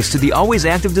your voice to the always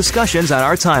active discussions on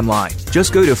our timeline.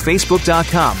 Just go to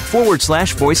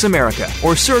facebook.com/Voice America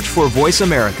or search for Voice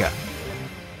America.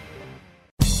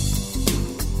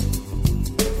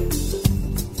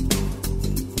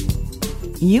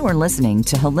 You are listening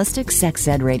to Holistic Sex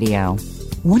Ed Radio.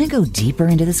 Want to go deeper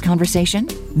into this conversation?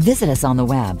 Visit us on the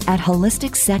web at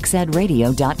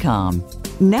holisticsexedradio.com.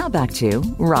 Now back to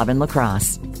Robin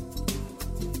LaCrosse.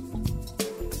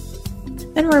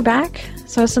 And we're back.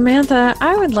 So Samantha,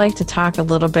 I would like to talk a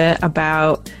little bit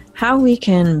about how we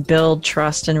can build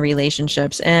trust in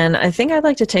relationships. And I think I'd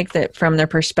like to take that from the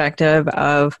perspective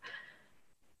of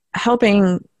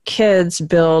helping kids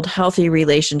build healthy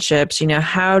relationships.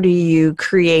 How do you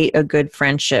create a good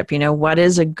friendship? What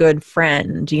is a good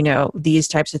friend? These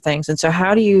types of things. And so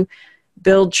how do you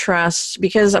build trust?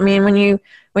 Because when you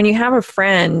have a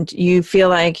friend, you feel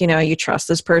like, you trust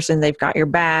this person, they've got your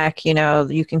back,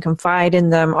 you can confide in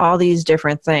them, all these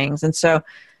different things. And so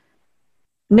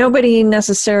nobody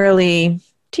necessarily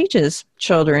teaches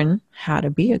children how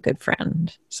to be a good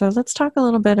friend. So let's talk a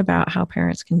little bit about how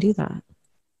parents can do that.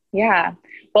 Yeah.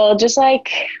 Well, just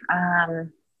like the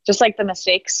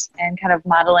mistakes and kind of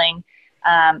modeling,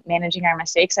 managing our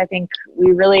mistakes, I think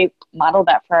we really model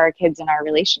that for our kids in our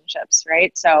relationships,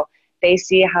 right? So they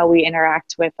see how we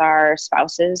interact with our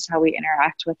spouses, how we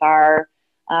interact with our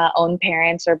own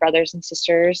parents or brothers and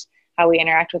sisters, how we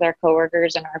interact with our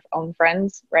coworkers and our own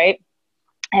friends, right?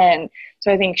 And so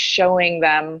I think showing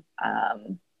them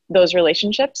those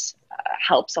relationships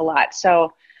helps a lot.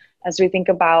 So as we think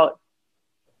about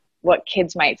what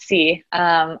kids might see,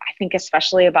 I think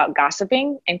especially about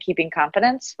gossiping and keeping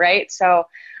confidence, right? So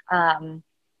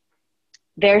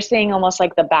they're seeing almost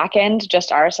like the back end,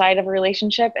 just our side of a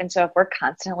relationship. And so if we're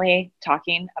constantly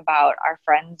talking about our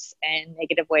friends in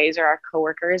negative ways or our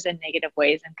coworkers in negative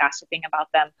ways and gossiping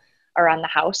about them around the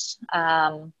house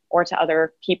or to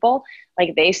other people,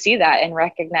 like they see that and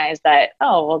recognize that,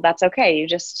 oh, well, that's okay.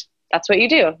 That's what you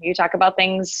do. You talk about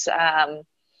things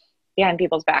behind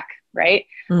people's back, right?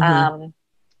 Mm-hmm.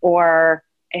 Or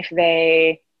if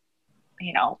they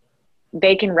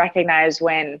can recognize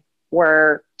when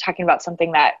we're talking about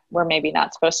something that we're maybe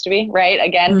not supposed to be, right?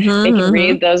 Again, mm-hmm, they can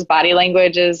read those body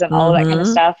languages and all of that kind of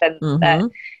stuff. And that,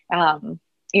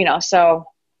 so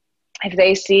if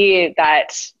they see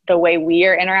that the way we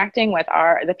are interacting with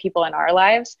the people in our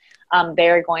lives,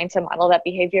 they're going to model that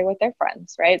behavior with their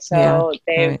friends, right? So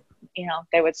they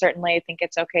would certainly think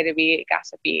it's okay to be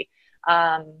gossipy,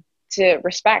 to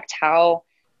respect how,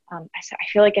 I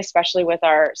feel like especially with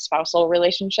our spousal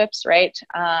relationships, right?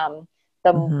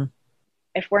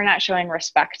 If we're not showing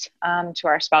respect to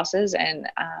our spouses and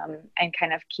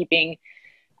kind of keeping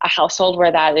a household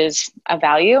where that is a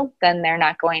value, then they're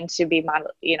not going to be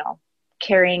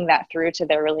carrying that through to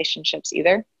their relationships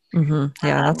either. Mm-hmm.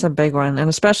 Yeah, that's a big one. And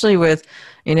especially with,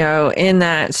 in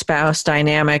that spouse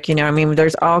dynamic,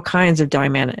 there's all kinds of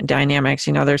dynamics,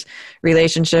 there's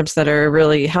relationships that are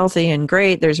really healthy and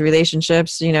great. There's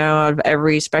relationships, of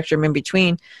every spectrum in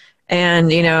between. And,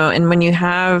 and when you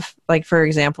have, like, for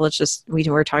example, we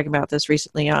were talking about this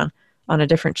recently on a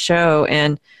different show,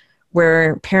 and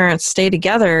where parents stay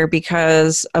together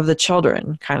because of the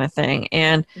children kind of thing.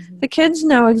 And the kids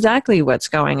know exactly what's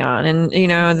going on. And,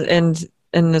 and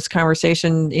in this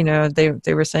conversation,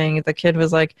 they were saying the kid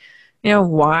was like,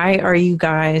 why are you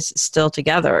guys still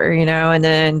together? And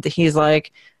then he's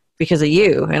like, because of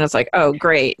you. And it's like, oh,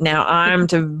 great. Now I'm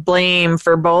to blame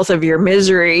for both of your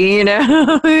misery.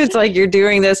 It's like, you're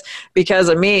doing this because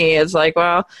of me. It's like,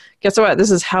 well, guess what?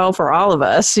 This is hell for all of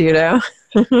us, Yes.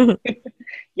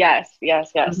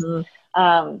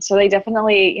 Mm-hmm. So they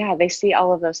definitely, they see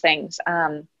all of those things.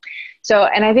 And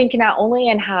I think not only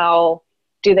in how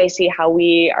do they see how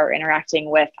we are interacting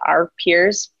with our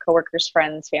peers, coworkers,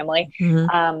 friends, family,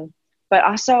 but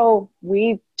also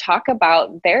we talk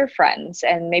about their friends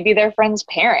and maybe their friends'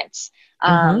 parents,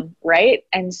 right?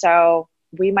 And so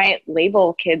we might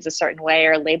label kids a certain way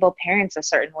or label parents a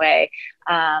certain way,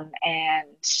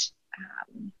 and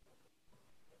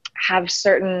have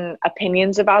certain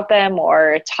opinions about them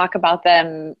or talk about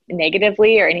them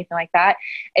negatively or anything like that.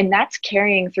 And that's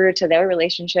carrying through to their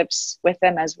relationships with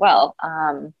them as well.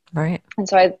 Right. And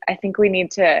so I think we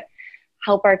need to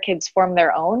help our kids form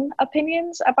their own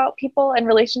opinions about people and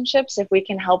relationships. If we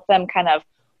can help them kind of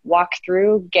walk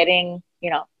through getting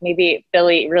maybe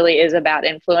Billy really is a bad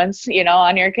influence,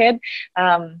 on your kid.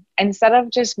 Instead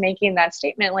of just making that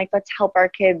statement, like, let's help our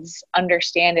kids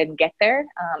understand and get there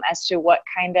as to what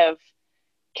kind of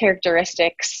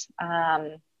characteristics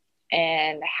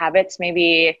and habits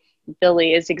maybe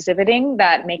Billy is exhibiting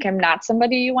that make him not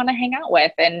somebody you want to hang out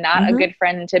with and not a good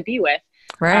friend to be with.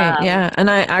 Right. Yeah. And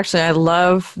I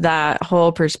love that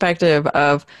whole perspective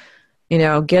of,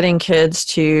 getting kids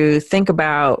to think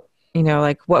about,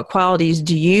 like, what qualities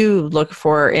do you look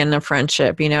for in a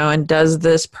friendship, and does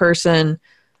this person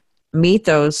meet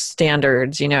those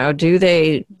standards? Do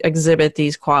they exhibit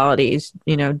these qualities?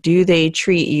 Do they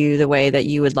treat you the way that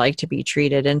you would like to be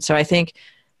treated? And so I think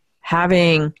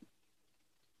having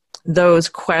those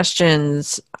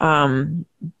questions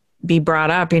be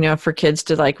brought up, for kids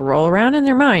to like roll around in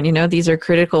their mind, these are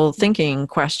critical thinking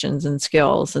questions and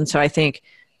skills. And so I think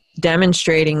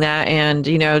demonstrating that and,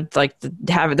 like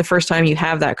have the first time you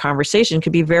have that conversation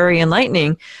could be very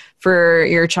enlightening for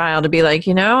your child to be like,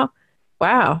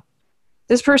 wow,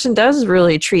 this person does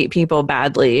really treat people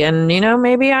badly. And,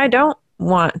 maybe I don't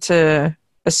want to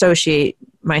associate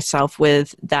myself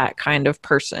with that kind of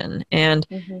person, and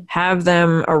have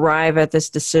them arrive at this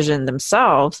decision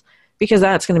themselves, because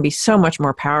that's going to be so much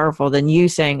more powerful than you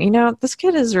saying, this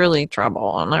kid is really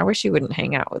trouble and I wish you wouldn't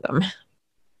hang out with them.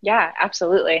 Yeah,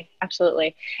 absolutely.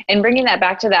 Absolutely. And bringing that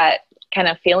back to that kind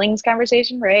of feelings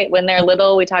conversation, right? When they're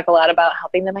little, we talk a lot about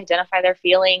helping them identify their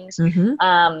feelings.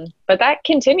 But that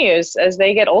continues as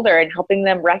they get older, and helping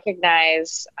them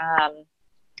recognize,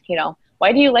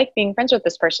 why do you like being friends with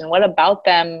this person? What about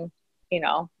them,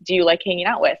 do you like hanging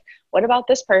out with? What about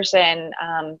this person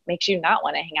makes you not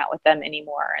want to hang out with them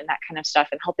anymore? And that kind of stuff,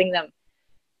 and helping them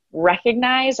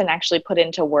recognize and actually put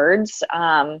into words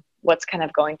what's kind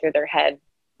of going through their head.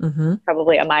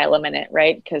 Probably a mile a minute,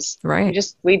 right? Because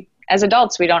we as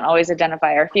adults, we don't always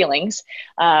identify our feelings.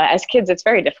 As kids, it's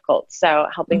very difficult. So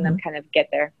helping them kind of get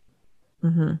there.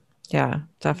 Yeah,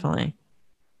 definitely.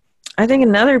 I think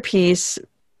another piece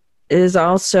is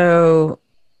also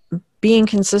being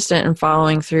consistent and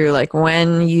following through. Like,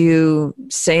 when you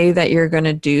say that you're going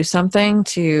to do something,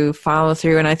 to follow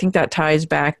through. And I think that ties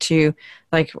back to,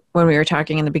 like, when we were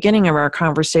talking in the beginning of our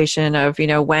conversation of,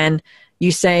 when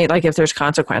you say, like, if there's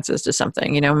consequences to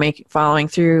something, following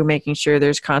through, making sure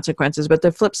there's consequences. But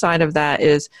the flip side of that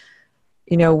is,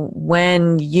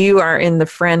 when you are in the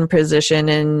friend position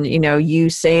and, you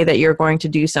say that you're going to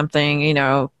do something,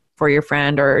 for your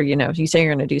friend, or, you say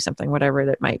you're going to do something, whatever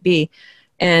that might be.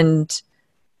 And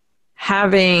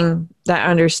having that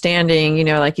understanding,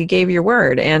 like, you gave your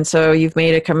word. And so you've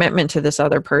made a commitment to this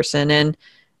other person, and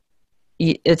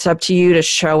it's up to you to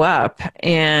show up,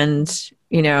 and,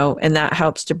 and that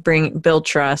helps to build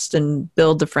trust and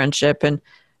build the friendship, and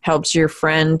helps your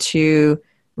friend to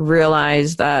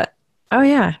realize that, oh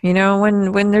yeah,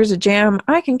 when there's a jam,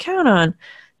 I can count on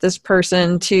this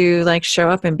person to, like, show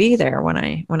up and be there when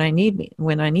I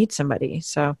need somebody.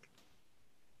 So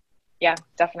yeah,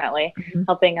 definitely.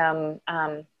 Helping them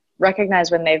recognize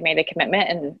when they've made a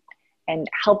commitment, and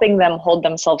helping them hold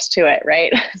themselves to it,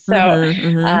 right? So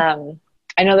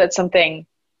I know that's something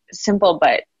simple,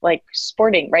 but like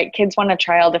sporting, right? Kids want to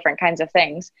try all different kinds of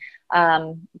things.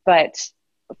 But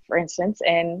for instance,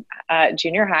 in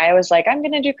junior high, I was like, I'm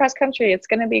going to do cross country. It's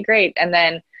going to be great. And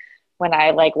then when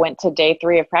I went to day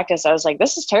 3 of practice, I was like,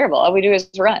 this is terrible. All we do is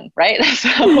run, right?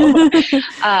 So,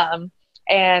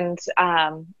 and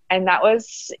that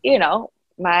was,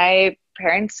 my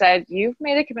parents said, you've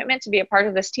made a commitment to be a part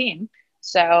of this team,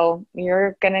 so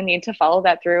you're going to need to follow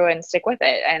that through and stick with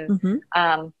it. And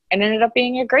it ended up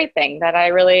being a great thing that I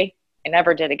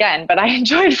never did again, but I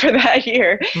enjoyed for that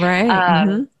year.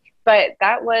 Right. But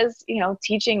that was,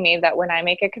 teaching me that when I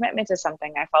make a commitment to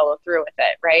something, I follow through with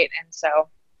it. Right. And so,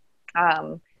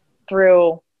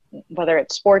 through whether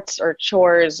it's sports or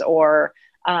chores or,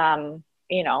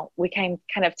 we can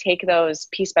kind of take those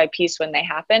piece by piece when they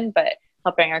happen, but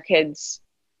helping our kids,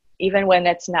 even when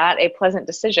it's not a pleasant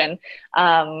decision,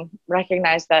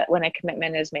 recognize that when a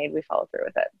commitment is made, we follow through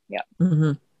with it.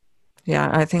 Yeah. Yeah.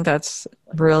 I think it's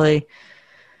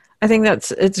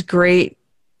great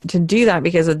to do that,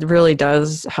 because it really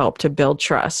does help to build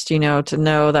trust, to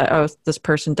know that, oh, this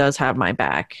person does have my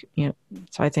back,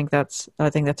 so I think that's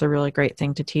a really great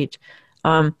thing to teach.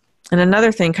 And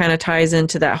another thing kind of ties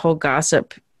into that whole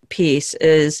gossip piece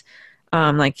is,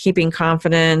 like, keeping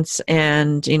confidence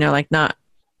and, like, not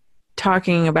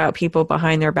talking about people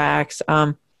behind their backs.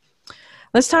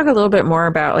 Let's talk a little bit more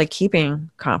about, like, keeping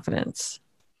confidence.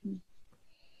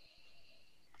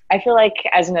 I feel like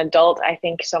as an adult, I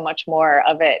think so much more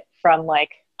of it from,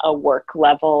 like, a work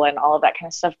level and all of that kind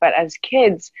of stuff. But as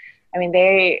kids, I mean,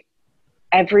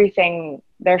 everything,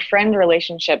 their friend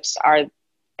relationships are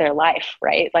their life,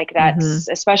 right? Like that's,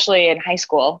 especially in high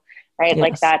school, right? Yes.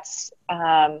 Like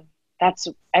that's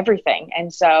everything.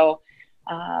 And so,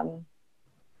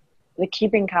 the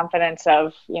keeping confidence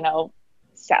of,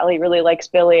 Sally really likes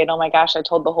Billy and oh my gosh, I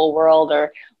told the whole world,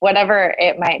 or whatever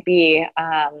it might be.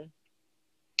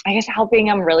 I guess helping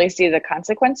them really see the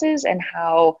consequences and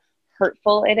how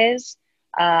hurtful it is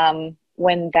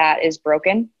when that is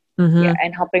broken,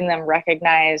 and helping them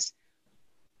recognize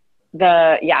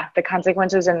the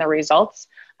consequences and the results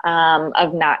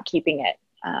of not keeping it,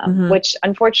 which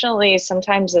unfortunately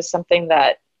sometimes is something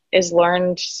that is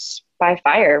learned by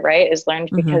fire, right? Is learned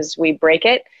because we break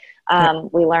it.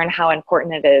 We learn how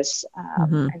important it is.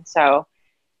 And so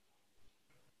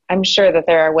I'm sure that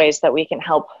there are ways that we can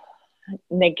help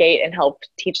negate and help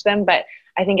teach them. But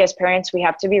I think as parents, we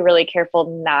have to be really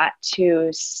careful not to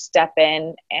step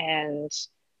in and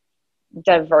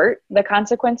divert the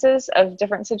consequences of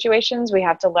different situations. We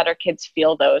have to let our kids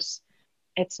feel those.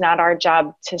 It's not our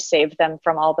job to save them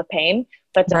from all the pain,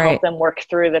 but to help them work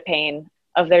through the pain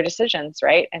of their decisions.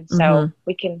 Right. And so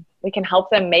we can help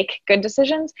them make good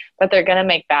decisions, but they're going to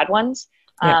make bad ones.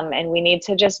 And we need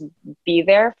to just be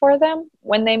there for them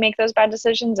when they make those bad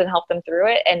decisions and help them through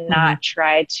it, and not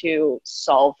try to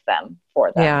solve them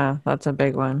for them. Yeah, that's a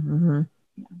big one.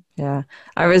 Yeah.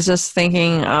 I was just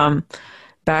thinking,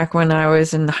 back when I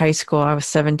was in high school, I was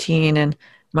 17, and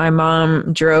my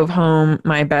mom drove home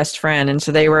my best friend. And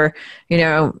so they were,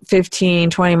 15,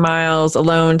 20 miles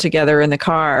alone together in the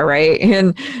car. Right.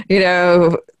 And,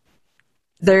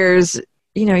 there's,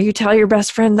 you tell your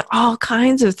best friend all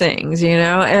kinds of things,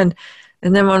 and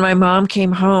then when my mom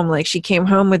came home, like she came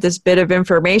home with this bit of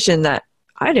information that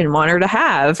I didn't want her to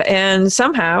have. And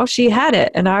somehow she had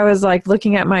it. And I was like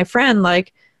looking at my friend,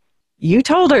 like, you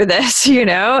told her this,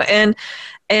 and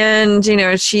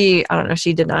she, I don't know,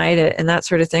 she denied it and that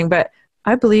sort of thing. But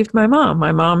I believed my mom.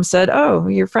 My mom said, oh,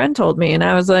 your friend told me. And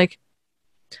I was like,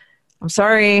 I'm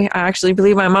sorry, I actually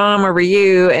believe my mom over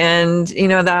you. And,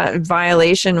 that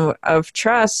violation of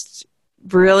trust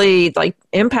really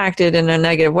impacted in a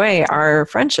negative way our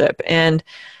friendship. And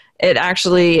it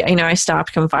actually, I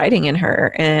stopped confiding in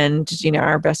her, and,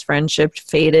 our best friendship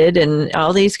faded and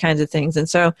all these kinds of things. And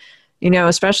so,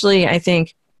 especially I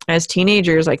think as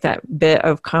teenagers, like that bit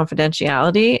of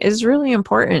confidentiality is really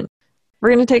important. We're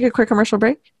going to take a quick commercial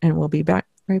break, and we'll be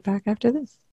right back after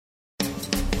this.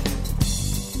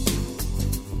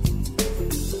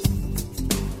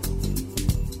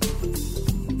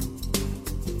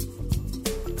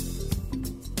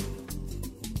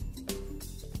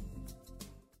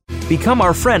 Become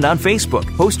our friend on Facebook.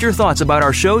 Post your thoughts about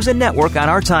our shows and network on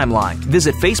our timeline.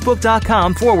 Visit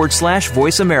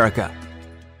facebook.com/Voice America.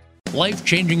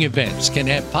 Life-changing events can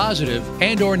have positive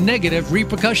and or negative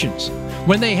repercussions.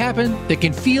 When they happen, they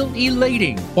can feel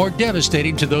elating or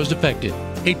devastating to those affected.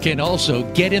 It can also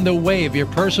get in the way of your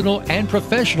personal and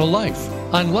professional life.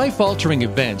 On Life-Altering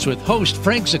Events with host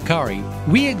Frank Zaccari,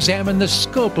 we examine the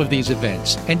scope of these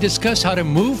events and discuss how to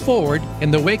move forward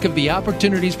in the wake of the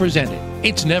opportunities presented.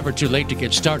 It's never too late to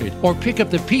get started or pick up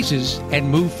the pieces and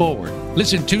move forward.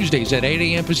 Listen Tuesdays at 8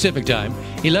 a.m. Pacific Time,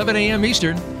 11 a.m.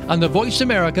 Eastern on the Voice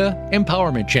America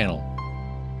Empowerment Channel.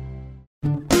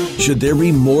 Should there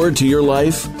be more to your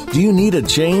life? Do you need a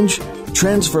change?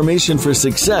 Transformation for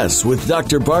Success with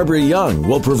Dr. Barbara Young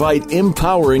will provide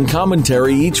empowering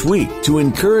commentary each week to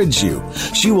encourage you.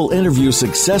 She will interview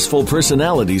successful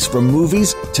personalities from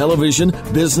movies, television,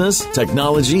 business,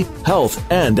 technology, health,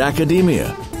 and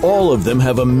academia. All of them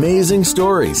have amazing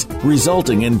stories,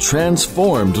 resulting in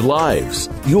transformed lives.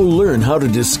 You'll learn how to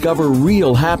discover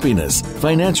real happiness,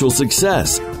 financial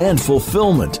success, and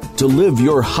fulfillment to live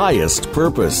your highest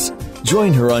purpose.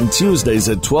 Join her on Tuesdays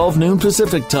at 12 noon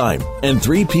Pacific Time and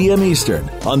 3 p.m. Eastern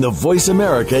on the Voice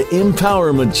America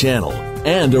Empowerment Channel,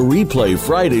 and a replay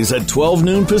Fridays at 12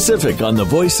 noon Pacific on the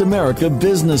Voice America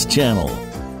Business Channel.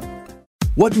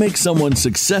 What makes someone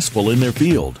successful in their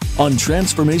field? On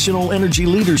Transformational Energy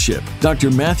Leadership, Dr.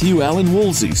 Matthew Allen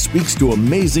Woolsey speaks to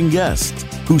amazing guests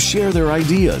who share their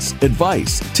ideas,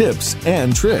 advice, tips,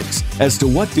 and tricks as to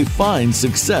what defines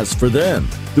success for them.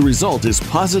 The result is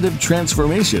positive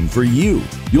transformation for you.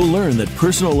 You'll learn that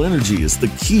personal energy is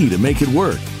the key to make it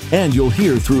work, and you'll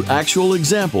hear through actual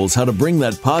examples how to bring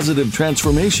that positive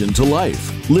transformation to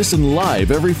life. Listen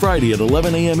live every Friday at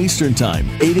 11 a.m. Eastern Time,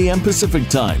 8 a.m. Pacific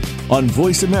Time on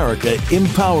Voice America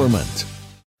Empowerment.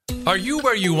 Are you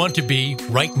where you want to be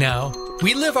right now?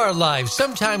 We live our lives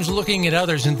sometimes looking at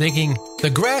others and thinking the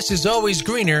grass is always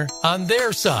greener on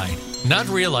their side, not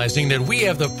realizing that we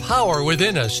have the power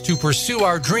within us to pursue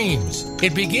our dreams.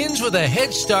 It begins with a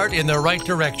head start in the right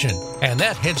direction, and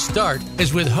that head start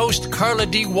is with host Carla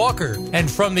D. Walker and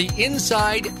From the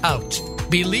Inside Out.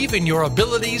 Believe in your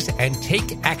abilities and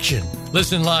take action.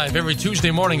 Listen live every Tuesday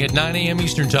morning at 9 a.m.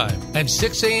 Eastern Time and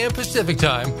 6 a.m. Pacific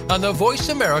Time on the Voice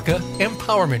America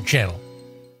Empowerment Channel.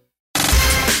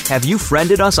 Have you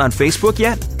friended us on Facebook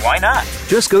yet? Why not?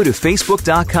 Just go to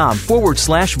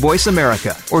facebook.com/Voice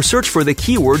America or search for the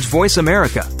keywords Voice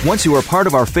America. Once you are part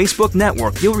of our Facebook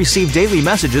network, you'll receive daily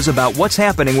messages about what's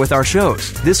happening with our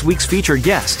shows, this week's featured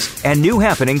guests, and new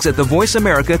happenings at the Voice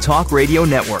America Talk Radio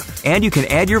Network. And you can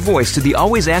add your voice to the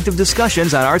always active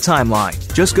discussions on our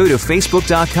timeline. Just go to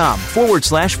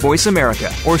facebook.com/Voice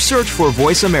America or search for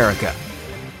Voice America.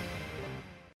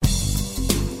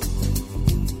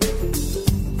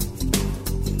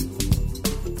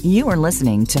 You are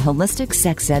listening to Holistic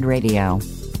Sex Ed Radio.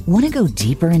 Want to go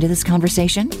deeper into this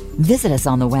conversation? Visit us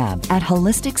on the web at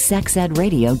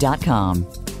holisticsexedradio.com.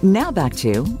 Now back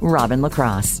to Robin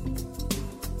LaCrosse.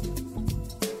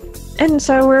 And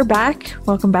so we're back.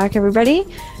 Welcome back, everybody.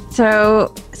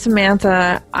 So,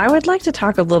 Samantha, I would like to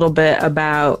talk a little bit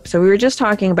about, so we were just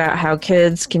talking about how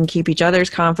kids can keep each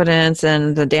other's confidence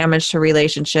and the damage to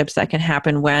relationships that can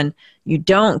happen when you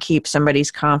don't keep somebody's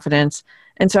confidence.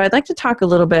 And so I'd like to talk a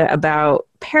little bit about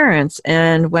parents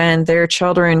and when their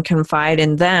children confide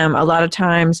in them. A lot of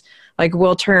times, like,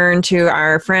 we'll turn to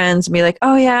our friends and be like,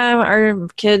 oh yeah, our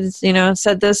kids,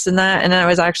 said this and that. And that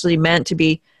was actually meant to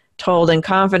be told in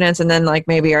confidence. And then, like,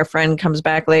 maybe our friend comes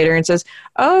back later and says,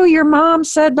 oh, your mom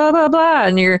said blah, blah, blah.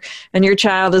 And your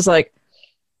child is like,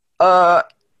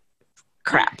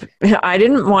 crap, I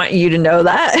didn't want you to know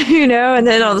that, and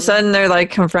then all of a sudden they're like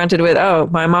confronted with, oh,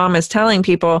 my mom is telling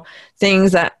people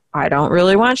things that I don't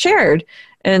really want shared.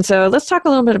 And so let's talk a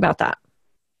little bit about that.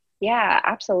 Yeah,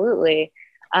 absolutely.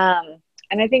 And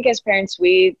I think as parents,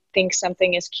 we think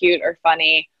something is cute or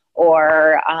funny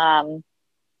or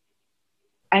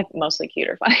mostly cute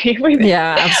or funny.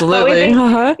 Yeah, absolutely.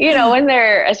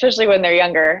 Think, especially when they're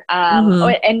younger.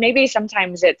 And maybe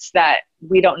sometimes it's that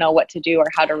we don't know what to do or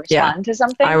how to respond to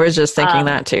something. I was just thinking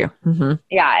that too. Mm-hmm.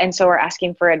 Yeah. And so we're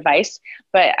asking for advice,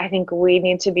 but I think we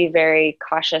need to be very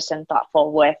cautious and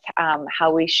thoughtful with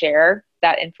how we share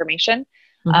that information.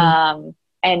 And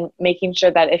making sure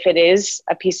that if it is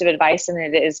a piece of advice and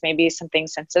it is maybe something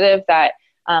sensitive, that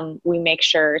we make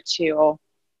sure to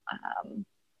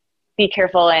be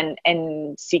careful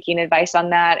and seeking advice on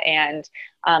that, and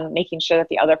making sure that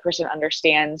the other person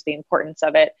understands the importance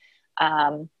of it.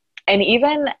 And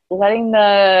even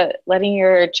letting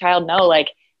your child know,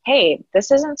 like, hey, this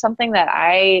isn't something that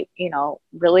I,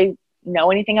 really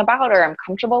know anything about or I'm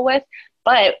comfortable with,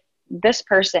 but this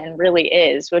person really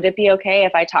is. Would it be okay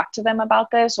if I talk to them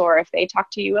about this, or if they talk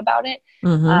to you about it?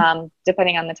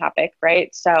 Depending on the topic.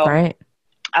 Right. So,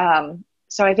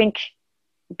 so I think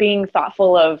being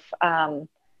thoughtful of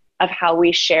how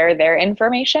we share their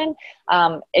information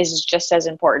is just as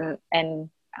important, and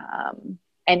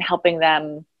helping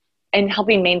them and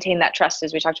helping maintain that trust,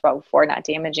 as we talked about before, not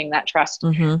damaging that trust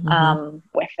with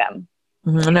them.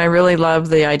 And I really love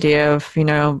the idea of,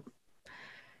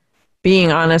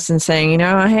 being honest and saying,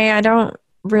 hey, I don't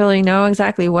really know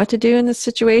exactly what to do in this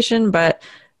situation, but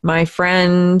my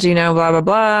friend, blah, blah,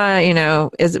 blah,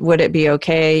 would it be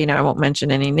okay? I won't mention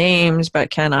any names, but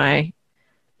can I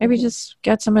maybe just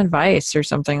get some advice or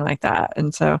something like that?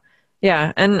 And so,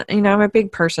 yeah. And, I'm a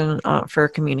big person for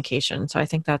communication. So I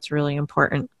think that's really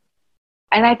important.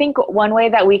 And I think one way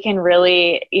that we can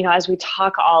really, as we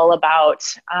talk all about,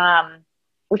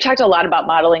 we've talked a lot about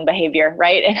modeling behavior,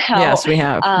 right? And how, yes, we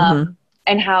have.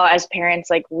 And how as parents,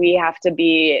 like, we have to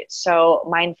be so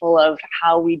mindful of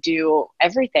how we do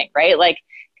everything, right? Like,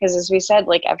 because as we said,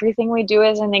 like, everything we do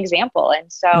is an example.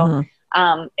 And so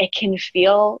it can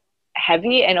feel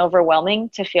heavy and overwhelming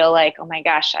to feel like, oh my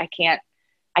gosh, I can't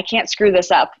screw this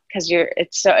up, because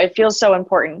it feels so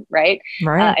important, right?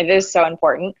 Right. It is so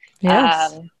important.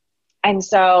 Yes. And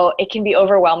so it can be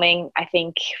overwhelming, I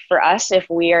think, for us if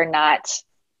we are not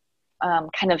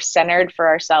kind of centered for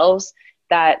ourselves,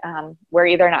 that we're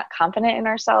either not confident in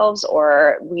ourselves,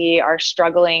 or we are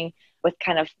struggling with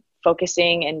kind of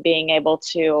focusing and being able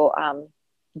to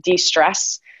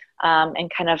de-stress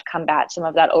and kind of combat some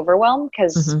of that overwhelm,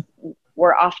 because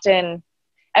we're often,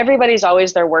 everybody's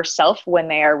always their worst self when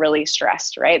they are really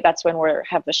stressed, right? That's when we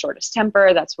have the shortest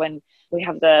temper. That's when we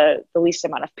have the least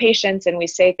amount of patience, and we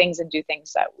say things and do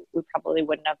things that we probably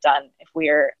wouldn't have done if we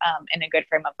are in a good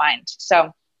frame of mind.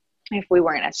 So if we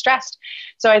weren't as stressed.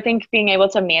 So I think being able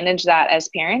to manage that as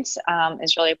parents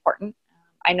is really important.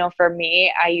 I know for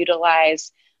me, I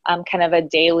utilize kind of a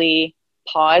daily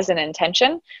pause and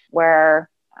intention where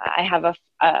I have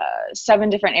 7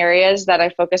 different areas that I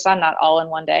focus on, not all in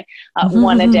one day,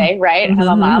 one a day, right? I'm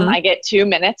a mom. I get 2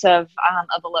 minutes of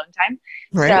alone time.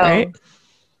 Right.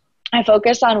 I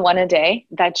focus on one a day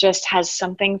that just has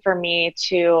something for me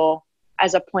to,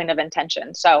 as a point of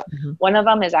intention. So one of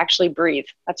them is actually breathe.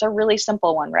 That's a really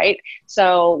simple one, right?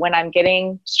 So when I'm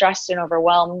getting stressed and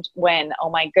overwhelmed, when, oh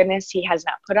my goodness, he has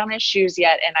not put on his shoes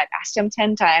yet, and I've asked him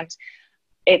 10 times,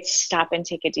 it's stop and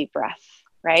take a deep breath,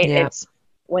 right? Yeah. It's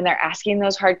when they're asking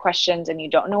those hard questions and you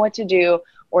don't know what to do,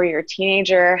 or your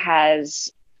teenager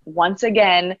has once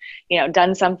again,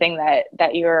 done something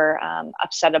that you're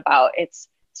upset about. It's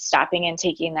stopping and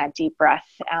taking that deep breath.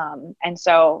 And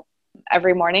so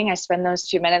every morning I spend those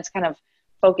 2 minutes kind of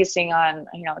focusing on,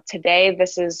 today,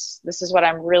 this is what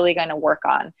I'm really going to work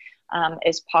on,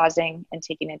 is pausing and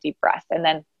taking a deep breath. And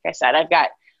then, like I said, I've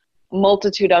got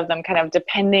multitude of them kind of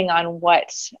depending on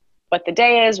what the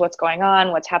day is, what's going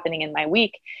on, what's happening in my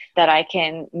week, that I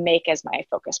can make as my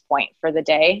focus point for the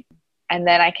day. And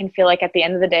then I can feel like at the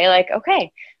end of the day, like,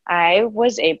 okay, I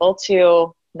was able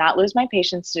to not lose my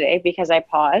patience today because I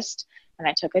paused and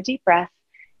I took a deep breath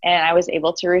and I was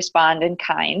able to respond in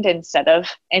kind instead of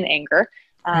in anger.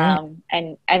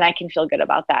 And I can feel good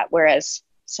about that. Whereas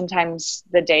sometimes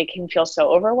the day can feel so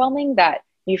overwhelming that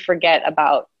you forget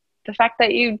about the fact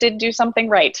that you did do something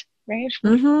right. Right.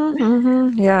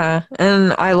 Yeah.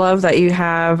 And I love that you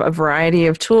have a variety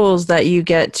of tools that you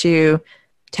get to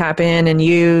tap in and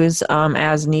use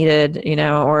as needed,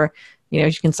 or,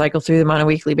 you can cycle through them on a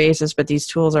weekly basis, but these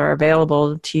tools are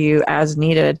available to you as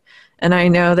needed. And I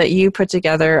know that you put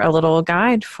together a little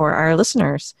guide for our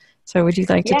listeners. So would you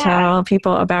like to tell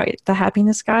people about the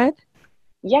happiness guide?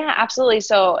 Yeah, absolutely.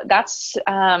 So that's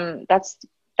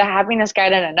the happiness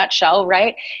guide in a nutshell,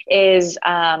 right? Is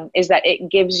that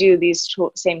it gives you these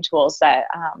same tools that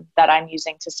I'm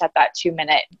using to set that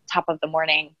 2-minute top of the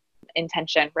morning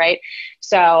intention, right?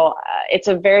 So it's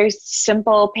a very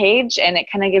simple page, and it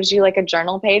kind of gives you like a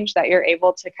journal page that you're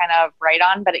able to kind of write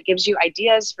on, but it gives you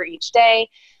ideas for each day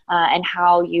and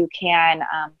how you can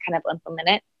kind of implement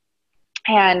it.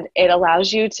 And it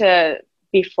allows you to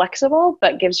be flexible,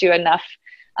 but gives you enough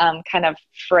kind of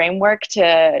framework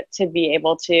to be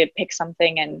able to pick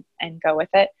something and go with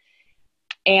it.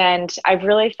 And I've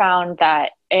really found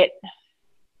that it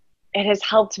has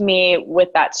helped me with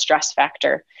that stress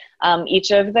factor.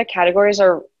 Each of the categories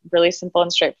are really simple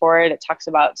and straightforward. It talks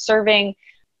about serving,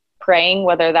 praying,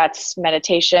 whether that's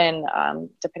meditation,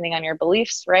 depending on your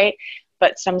beliefs, right?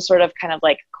 But some sort of kind of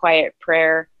like quiet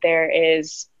prayer. There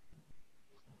is,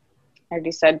 I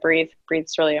already said breathe.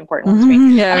 Breathe's really important to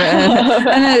me.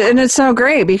 Yeah. and it's so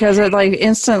great because it like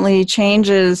instantly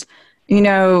changes,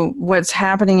 what's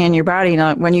happening in your body.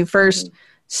 When you first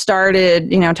started,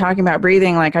 talking about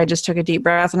breathing, like I just took a deep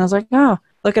breath and I was like, oh,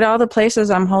 look at all the places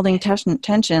I'm holding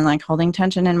tension, like holding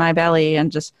tension in my belly,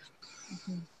 and just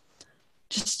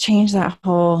change that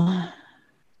whole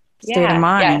state of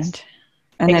mind. Yes.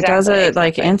 And it does it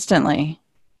like instantly.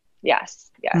 Yes.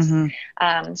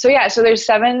 So there's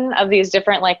 7 of these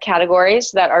different like categories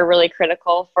that are really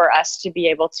critical for us to be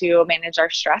able to manage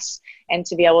our stress and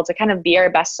to be able to kind of be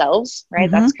our best selves, right?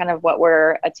 That's kind of what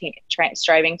we're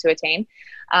striving to attain.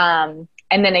 And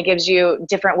then it gives you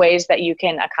different ways that you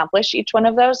can accomplish each one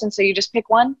of those. And so you just pick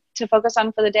one to focus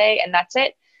on for the day, and that's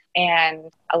it.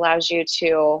 And allows you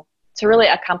to really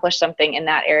accomplish something in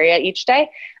that area each day.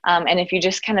 And if you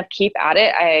just kind of keep at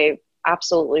it, I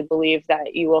absolutely believe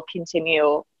that you will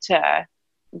continue to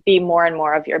be more and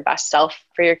more of your best self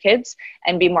for your kids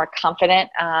and be more confident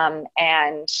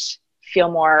and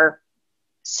feel more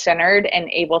centered and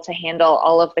able to handle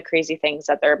all of the crazy things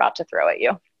that they're about to throw at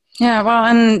you. Yeah, well,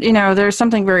 and there's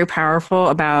something very powerful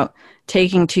about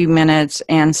taking 2 minutes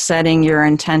and setting your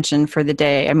intention for the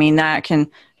day. I mean, that can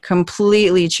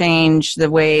completely change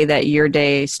the way that your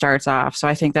day starts off. So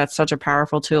I think that's such a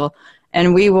powerful tool.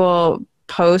 And we will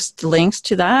post links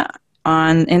to that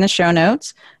in the show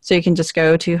notes. So you can just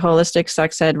go to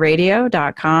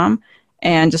holisticsexedradio.com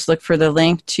and just look for the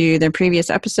link to the previous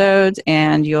episodes,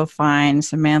 and you'll find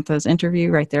Samantha's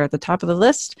interview right there at the top of the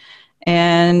list.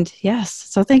 And yes,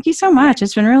 so thank you so much.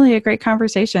 It's been really a great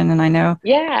conversation. And I know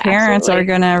parents are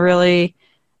going to really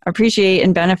appreciate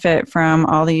and benefit from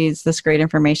all this great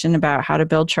information about how to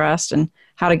build trust and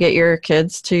how to get your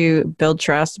kids to build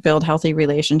trust, build healthy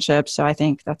relationships. So I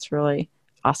think that's really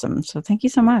awesome. So thank you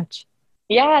so much.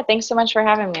 Yeah, thanks so much for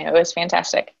having me. It was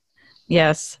fantastic.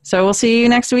 Yes. So we'll see you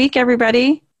next week,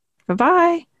 everybody.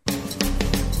 Bye-bye.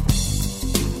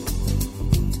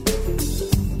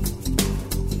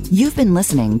 You've been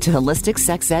listening to Holistic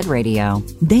Sex Ed Radio.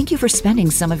 Thank you for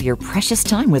spending some of your precious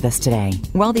time with us today.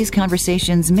 While these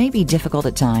conversations may be difficult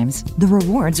at times, the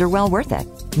rewards are well worth it.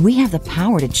 We have the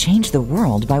power to change the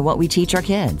world by what we teach our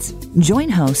kids. Join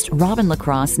host Robin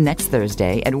LaCrosse next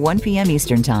Thursday at 1 p.m.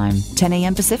 Eastern Time, 10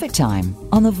 a.m. Pacific Time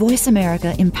on the Voice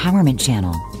America Empowerment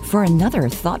Channel for another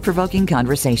thought-provoking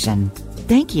conversation.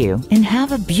 Thank you and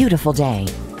have a beautiful day.